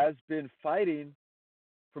who has been fighting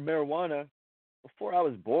for marijuana before I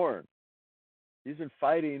was born. He's been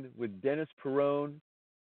fighting with Dennis Perone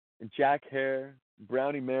and Jack Hare,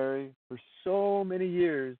 Brownie Mary for so many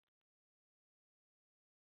years,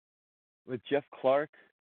 with Jeff Clark.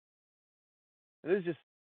 And there's just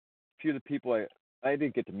a few of the people I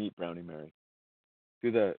didn't get to meet Brownie Mary. A few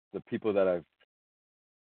of the people that I'm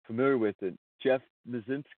familiar with, and Jeff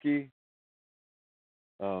Mazinski.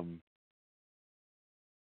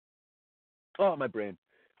 My brain.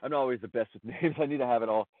 I'm not always the best with names. I need to have it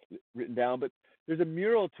all written down. But there's a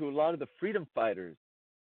mural to a lot of the freedom fighters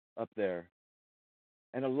up there,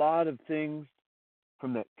 and a lot of things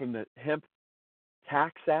from the Hemp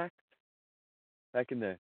Tax Act back in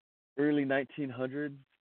the early 1900s.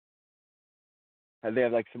 They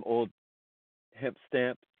have like some old hemp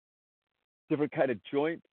stamps, different kind of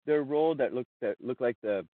joints they're rolled that look like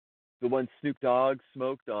the one Snoop Dogg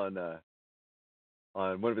smoked on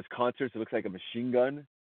one of his concerts. It looks like a machine gun.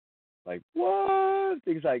 Like, what?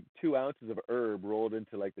 Things like 2 ounces of herb rolled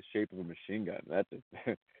into like the shape of a machine gun.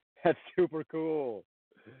 That's super cool.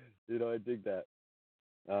 I dig that.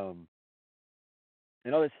 And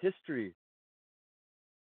all this history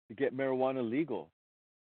to get marijuana legal.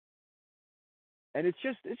 And it's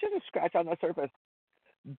just a scratch on the surface.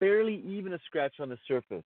 Barely even a scratch on the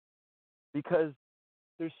surface. Because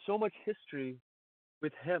there's so much history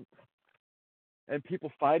with hemp and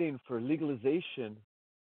people fighting for legalization.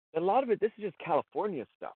 And a lot of it, this is just California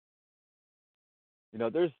stuff.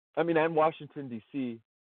 And Washington, D.C.,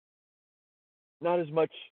 not as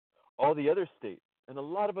much all the other states. And a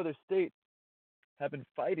lot of other states have been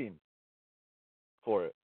fighting for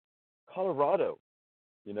it. Colorado's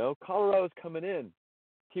coming in.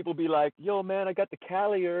 People be like, yo, man, I got the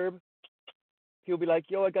Cali herb. He'll be like,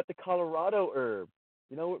 yo, I got the Colorado herb.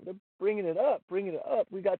 They're bringing it up.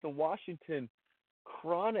 We got the Washington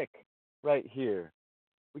Chronic right here.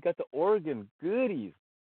 We got the Oregon Goodies.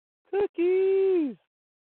 Cookies.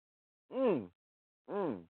 Oh,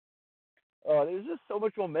 there's just so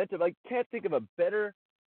much momentum. I can't think of a better,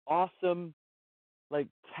 awesome, like,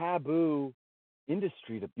 taboo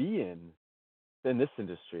industry to be in than this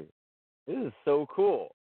industry. This is so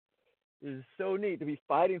cool. It is so neat to be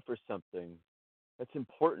fighting for something that's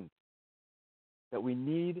important, that we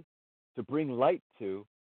need to bring light to.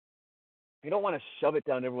 You don't want to shove it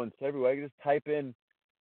down everyone's everywhere. You just type in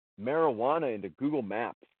marijuana into Google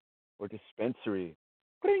Maps. or dispensary.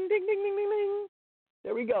 Ding, ding, ding, ding, ding, ding.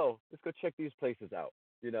 There we go. Let's go check these places out.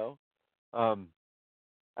 You know, um,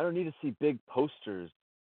 I don't need to see big posters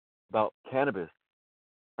about cannabis.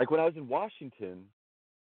 Like when I was in Washington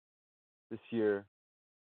this year,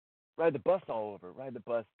 ride the bus all over. Ride the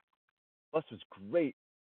bus. Bus was great.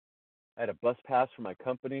 I had a bus pass for my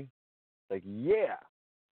company. Like, yeah.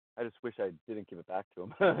 I just wish I didn't give it back to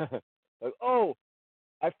him. Like, oh,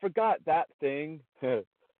 I forgot that thing.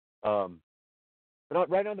 But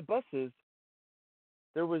right on the buses,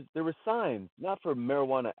 there were signs, not for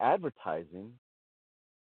marijuana advertising,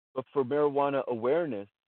 but for marijuana awareness,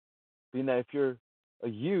 being that if you're a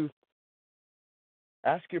youth,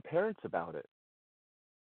 ask your parents about it.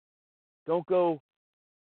 Don't go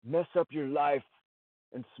mess up your life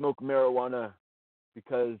and smoke marijuana,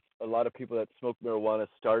 because a lot of people that smoke marijuana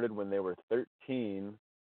started when they were 13,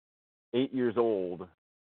 8 years old,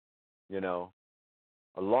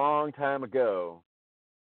 a long time ago.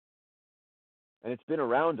 And it's been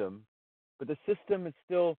around them, but the system is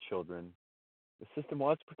still children. The system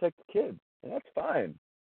wants to protect the kids, and that's fine.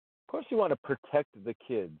 Of course you want to protect the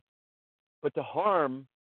kids, but to harm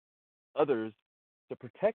others, to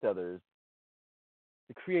protect others,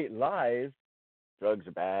 to create lies, drugs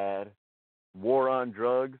are bad, war on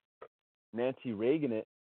drugs, Nancy Reagan it,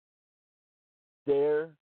 dare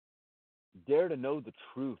to know the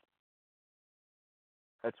truth.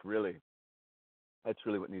 That's really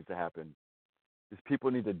what needs to happen. Is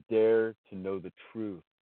people need to dare to know the truth.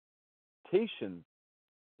 Patience,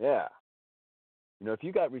 yeah. If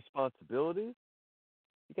you got responsibilities,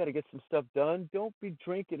 you got to get some stuff done. Don't be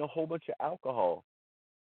drinking a whole bunch of alcohol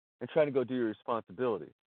and trying to go do your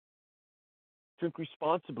responsibility. Drink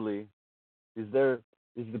responsibly is the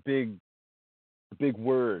big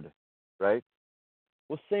word, right?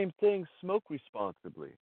 Well, same thing, smoke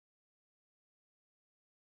responsibly.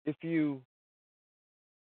 If you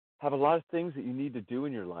have a lot of things that you need to do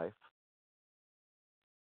in your life,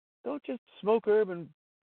 don't just smoke herb and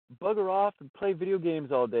bugger off and play video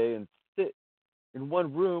games all day and sit in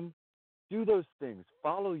one room. Do those things.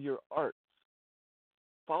 Follow your arts.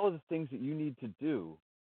 Follow the things that you need to do.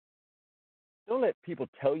 Don't let people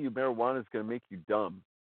tell you marijuana is going to make you dumb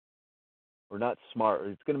or not smart or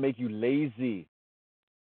it's going to make you lazy.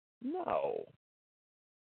 No.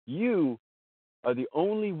 You are the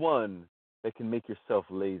only one that can make yourself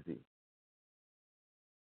lazy.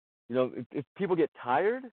 If people get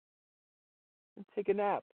tired, then take a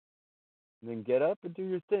nap and then get up and do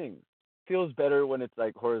your thing. Feels better when it's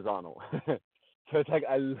like horizontal. So it's like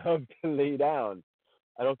I love to lay down.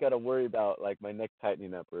 I don't got to worry about like my neck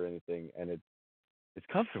tightening up or anything, and it's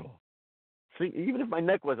comfortable. Sleep, even if my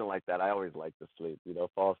neck wasn't like that, I always like to sleep.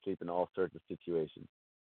 Fall asleep in all sorts of situations.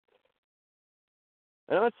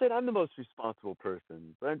 And I'm not saying I'm the most responsible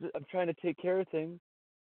person, but I'm trying to take care of things.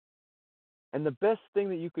 And the best thing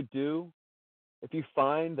that you could do, if you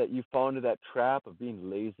find that you fall into that trap of being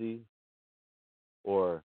lazy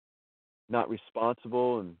or not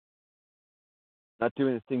responsible and not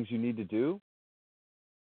doing the things you need to do,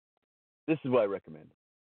 this is what I recommend.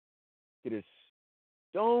 Get as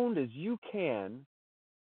stoned as you can.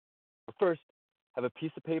 But first, have a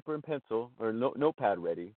piece of paper and pencil or notepad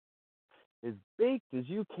ready, as baked as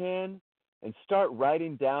you can, and start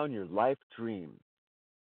writing down your life dreams.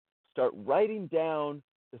 Start writing down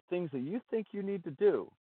the things that you think you need to do,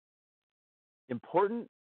 important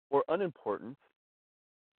or unimportant,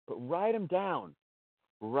 but write them down.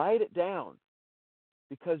 Write it down,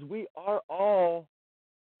 because we are all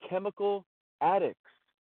chemical addicts.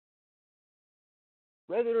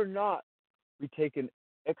 Whether or not we take an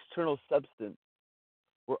external substance,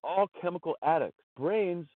 we're all chemical addicts.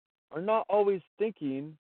 Brains are not always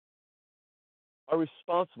thinking our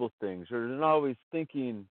responsible things, or they're not always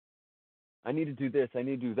thinking, I need to do this, I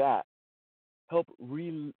need to do that. Help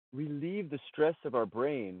relieve the stress of our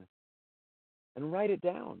brain and write it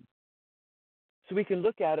down so we can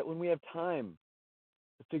look at it when we have time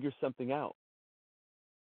to figure something out.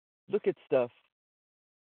 Look at stuff,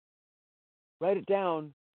 write it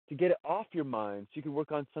down to get it off your mind so you can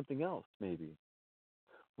work on something else maybe.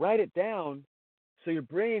 Write it down so your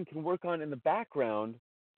brain can work on in the background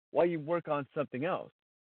while you work on something else.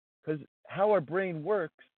 Because how our brain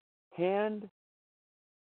works, hand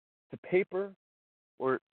to paper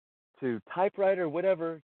or to typewriter,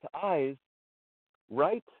 whatever, to eyes,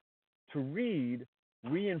 write to read,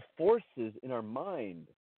 reinforces in our mind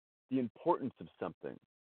the importance of something.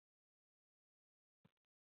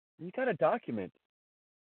 And you got to document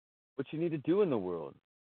what you need to do in the world.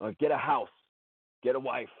 Get a house, get a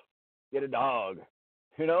wife, get a dog.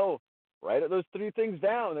 Write those 3 things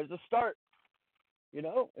down. There's a start.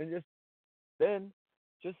 and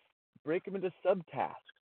just break them into subtasks.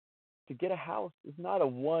 To get a house is not a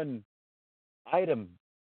one item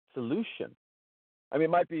solution. I mean, it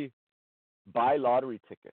might be buy lottery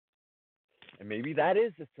tickets, and maybe that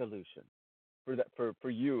is the solution for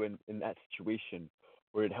you in that situation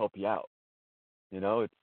where it'd help you out.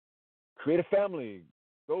 It's create a family,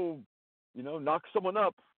 go, knock someone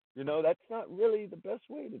up. That's not really the best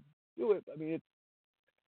way to do it. I mean, it's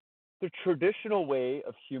the traditional way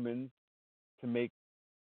of humans to make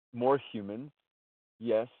more humans,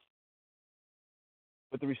 yes,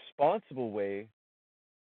 but the responsible way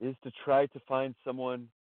is to try to find someone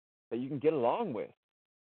that you can get along with,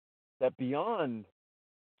 that beyond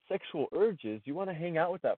sexual urges, you want to hang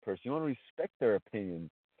out with that person. You want to respect their opinions.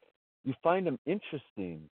 You find them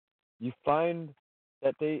interesting. You find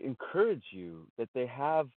that they encourage you, that they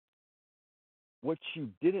have what you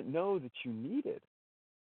didn't know that you needed.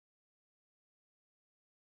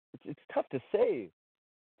 It's tough to say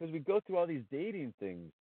because we go through all these dating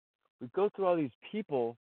things. We go through all these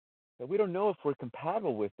people that we don't know if we're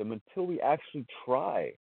compatible with them until we actually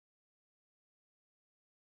try.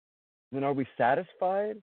 Then are we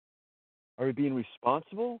satisfied? Are we being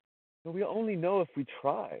responsible? No, we only know if we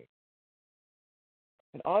try.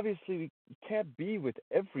 And obviously, we can't be with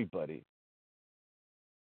everybody.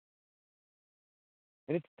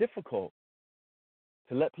 And it's difficult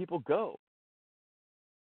to let people go.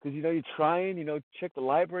 Because, you're trying, check the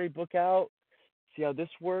library book out, see how this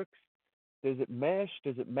works. Does it mesh?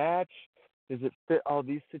 Does it match? Does it fit all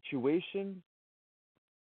these situations?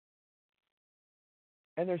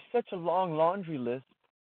 And there's such a long laundry list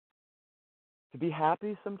to be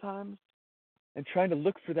happy sometimes, and trying to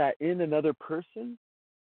look for that in another person.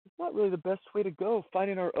 It's not really the best way to go.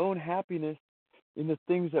 Finding our own happiness in the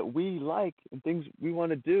things that we like and things we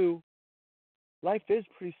want to do. Life is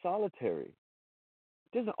pretty solitary.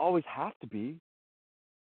 It doesn't always have to be,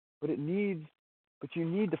 but you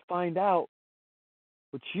need to find out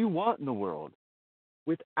what you want in the world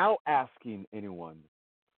without asking anyone,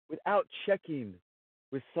 without checking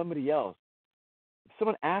with somebody else. If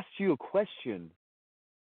someone asks you a question,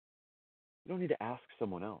 you don't need to ask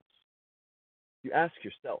someone else. You ask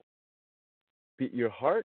yourself, be it your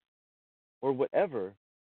heart or whatever,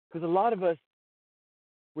 because a lot of us,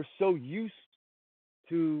 we're so used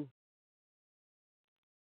to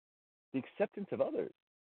the acceptance of others.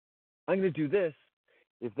 I'm going to do this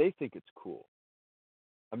if they think it's cool.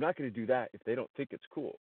 I'm not going to do that if they don't think it's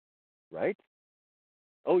cool, right?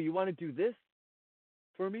 Oh, you want to do this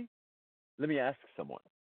for me? Let me ask someone.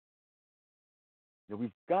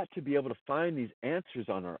 We've got to be able to find these answers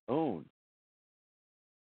on our own.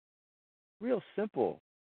 Real simple.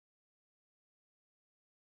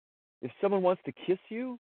 If someone wants to kiss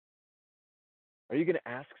you, are you going to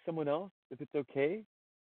ask someone else if it's okay?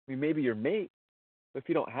 I mean, maybe your mate, but if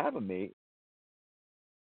you don't have a mate,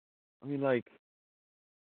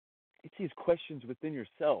 it's these questions within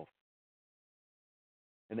yourself.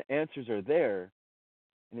 And the answers are there.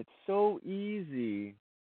 And it's so easy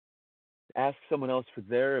to ask someone else for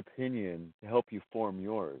their opinion to help you form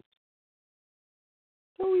yours.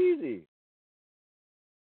 So easy.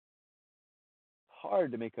 It's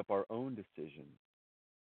hard to make up our own decisions.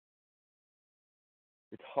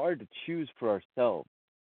 It's hard to choose for ourselves.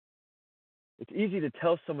 It's easy to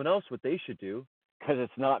tell someone else what they should do because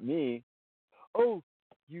it's not me. Oh,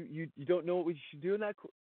 you don't know what we should do in that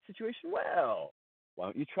situation? Well, why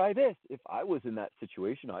don't you try this? If I was in that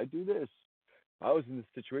situation, I'd do this. If I was in this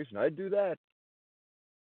situation, I'd do that.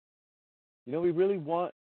 We really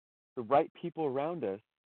want the right people around us.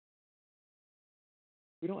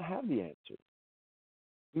 We don't have the answers.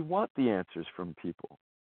 We want the answers from people.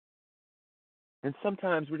 And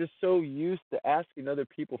sometimes we're just so used to asking other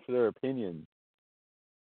people for their opinions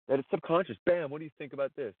that it's subconscious. Bam, what do you think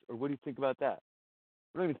about this? Or what do you think about that?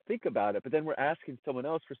 We don't even think about it, but then we're asking someone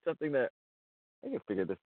else for something that I can figure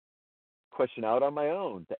this question out on my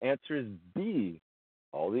own. The answer is B,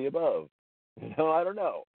 all the above. I don't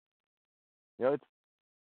know.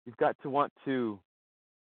 You've got to want to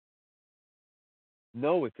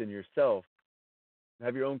know within yourself,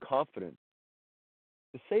 have your own confidence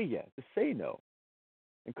to say yes, to say no,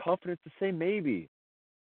 and confidence to say maybe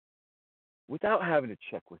without having to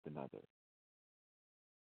check with another.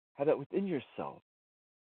 Have that within yourself.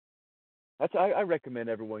 I recommend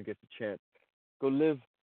everyone gets a chance. Go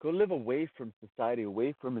live away from society,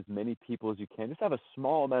 away from as many people as you can. Just have a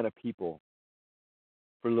small amount of people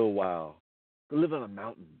for a little while. Go live on a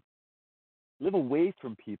mountain. Live away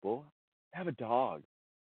from people. Have a dog.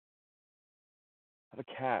 Have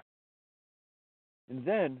a cat. And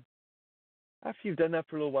then, after you've done that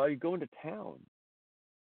for a little while, you go into town.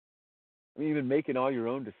 I mean, even making all your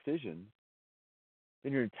own decisions.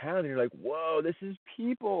 Then you're in town and you're like, whoa, this is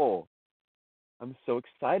people. I'm so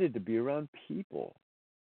excited to be around people.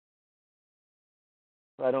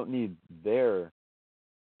 I don't need their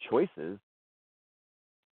choices.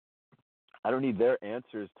 I don't need their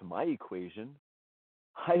answers to my equation.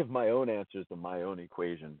 I have my own answers to my own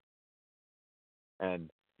equation. And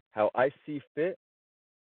how I see fit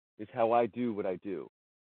is how I do what I do.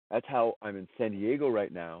 That's how I'm in San Diego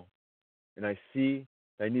right now. And I see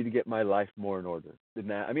I need to get my life more in order than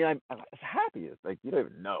that. I mean, I'm as happy as, like, you don't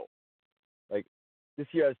even know. Like, this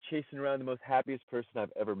year I was chasing around the most happiest person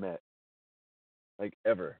I've ever met, like,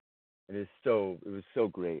 ever. And it was so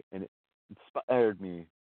great. And it inspired me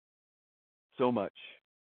so much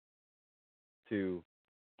to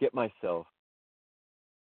get myself,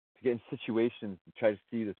 to get in situations to try to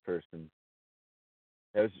see this person.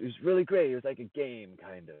 It was really great. It was like a game,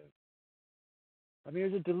 kind of. I mean,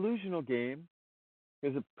 it was a delusional game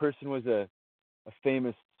because the person was a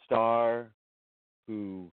famous star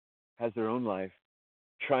who has their own life.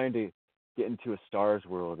 Trying to get into a star's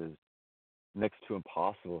world is next to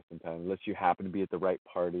impossible sometimes, unless you happen to be at the right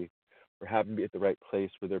party or happen to be at the right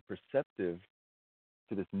place where they're perceptive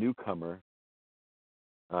to this newcomer,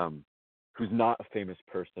 who's not a famous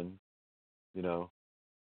person, you know.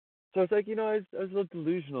 So it's like, I was a little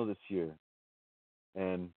delusional this year,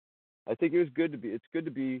 and I think it's good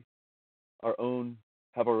to be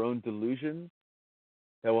have our own delusions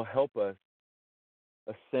that will help us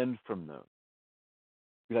ascend from those.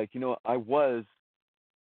 Be like, I was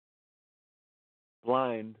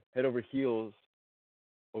blind, head over heels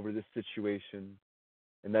over this situation,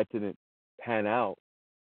 and that didn't pan out.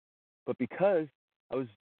 But because I was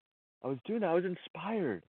doing that, I was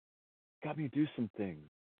inspired. It got me to do some things,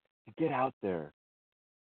 to get out there,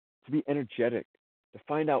 to be energetic, to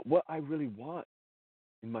find out what I really want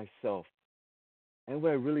in myself and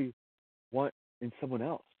what I really want in someone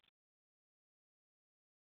else.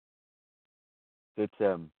 It's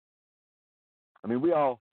I mean, we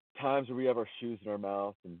all times where we have our shoes in our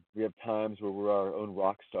mouth, and we have times where we're our own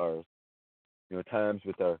rock stars. Times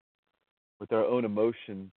with our own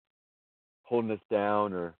emotion holding us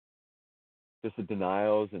down, or just the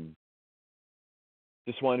denials, and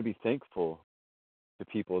just want to be thankful to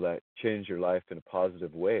people that change your life in a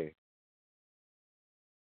positive way,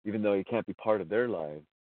 even though you can't be part of their lives.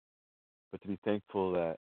 But to be thankful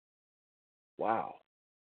that, wow,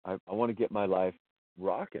 I want to get my life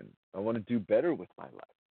rocking. I want to do better with my life.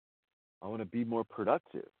 I want to be more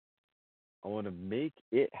productive. I want to make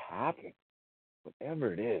it happen,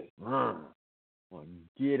 whatever it is. I want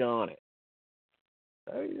to get on it.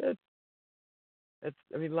 I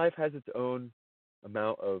mean, life has its own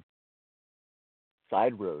amount of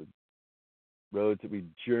side roads that we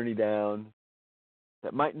journey down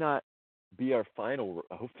that might not be our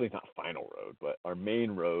hopefully not final road, but our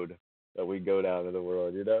main road that we go down in the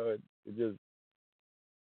world. It just,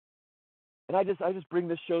 and I just bring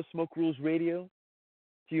this show, Smoke Rules Radio,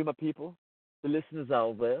 to you, my people, the listeners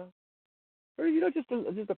out there, or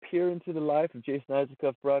just appear into the life of Jason Isaac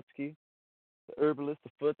Brodsky, the herbalist,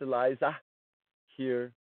 the foot, the Liza.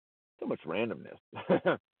 Here, so much randomness.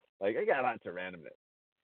 Like, I got lots of randomness,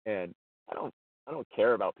 and I don't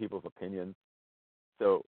care about people's opinions.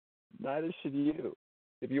 So neither should you.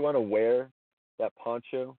 If you want to wear that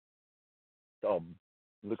poncho,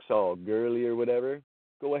 looks all girly or whatever,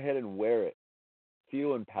 go ahead and wear it.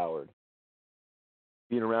 Feel empowered.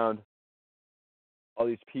 Being around all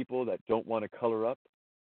these people that don't want to color up,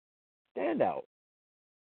 stand out.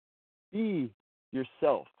 Be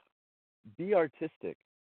yourself. Be artistic.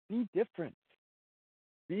 Be different.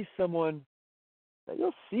 Be someone that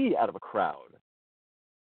you'll see out of a crowd.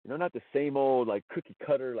 Not the same old, like, cookie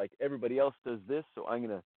cutter, like everybody else does this, so I'm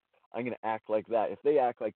gonna act like that. If they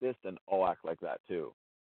act like this, then I'll act like that too.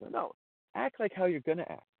 No, act like how you're gonna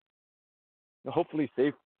act. Hopefully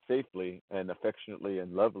safely and affectionately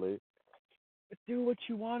and lovely. But do what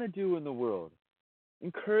you want to do in the world.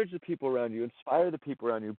 Encourage the people around you. Inspire the people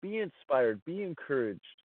around you. Be inspired. Be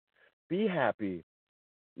encouraged. Be happy.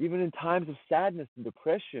 Even in times of sadness and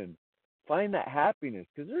depression, find that happiness,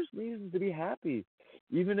 because there's reasons to be happy.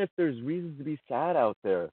 Even if there's reasons to be sad out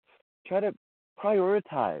there, try to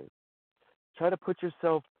prioritize. Try to put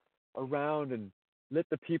yourself around and let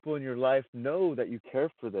the people in your life know that you care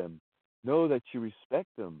for them, know that you respect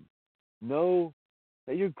them, know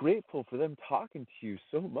that you're grateful for them talking to you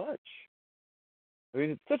so much. I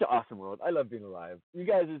mean, it's such an awesome world. I love being alive. You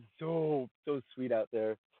guys are so sweet out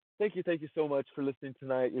there. Thank you so much for listening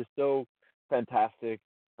tonight. You're so fantastic.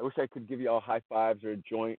 I wish I could give you all high fives or a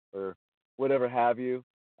joint or whatever have you.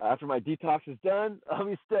 After my detox is done, I'll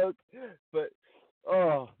be stoked. But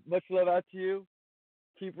oh, much love out to you.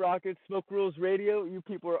 Keep rocking Smoke Rules Radio. You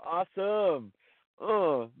people are awesome.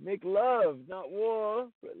 Make love, not war.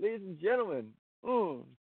 But ladies and gentlemen, oh.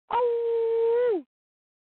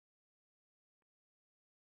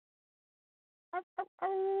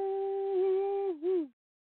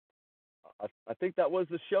 I think that was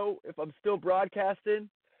the show. If I'm still broadcasting,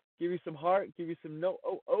 give you some heart, give you some no.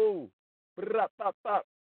 Oh, oh. Brap, pop, pop.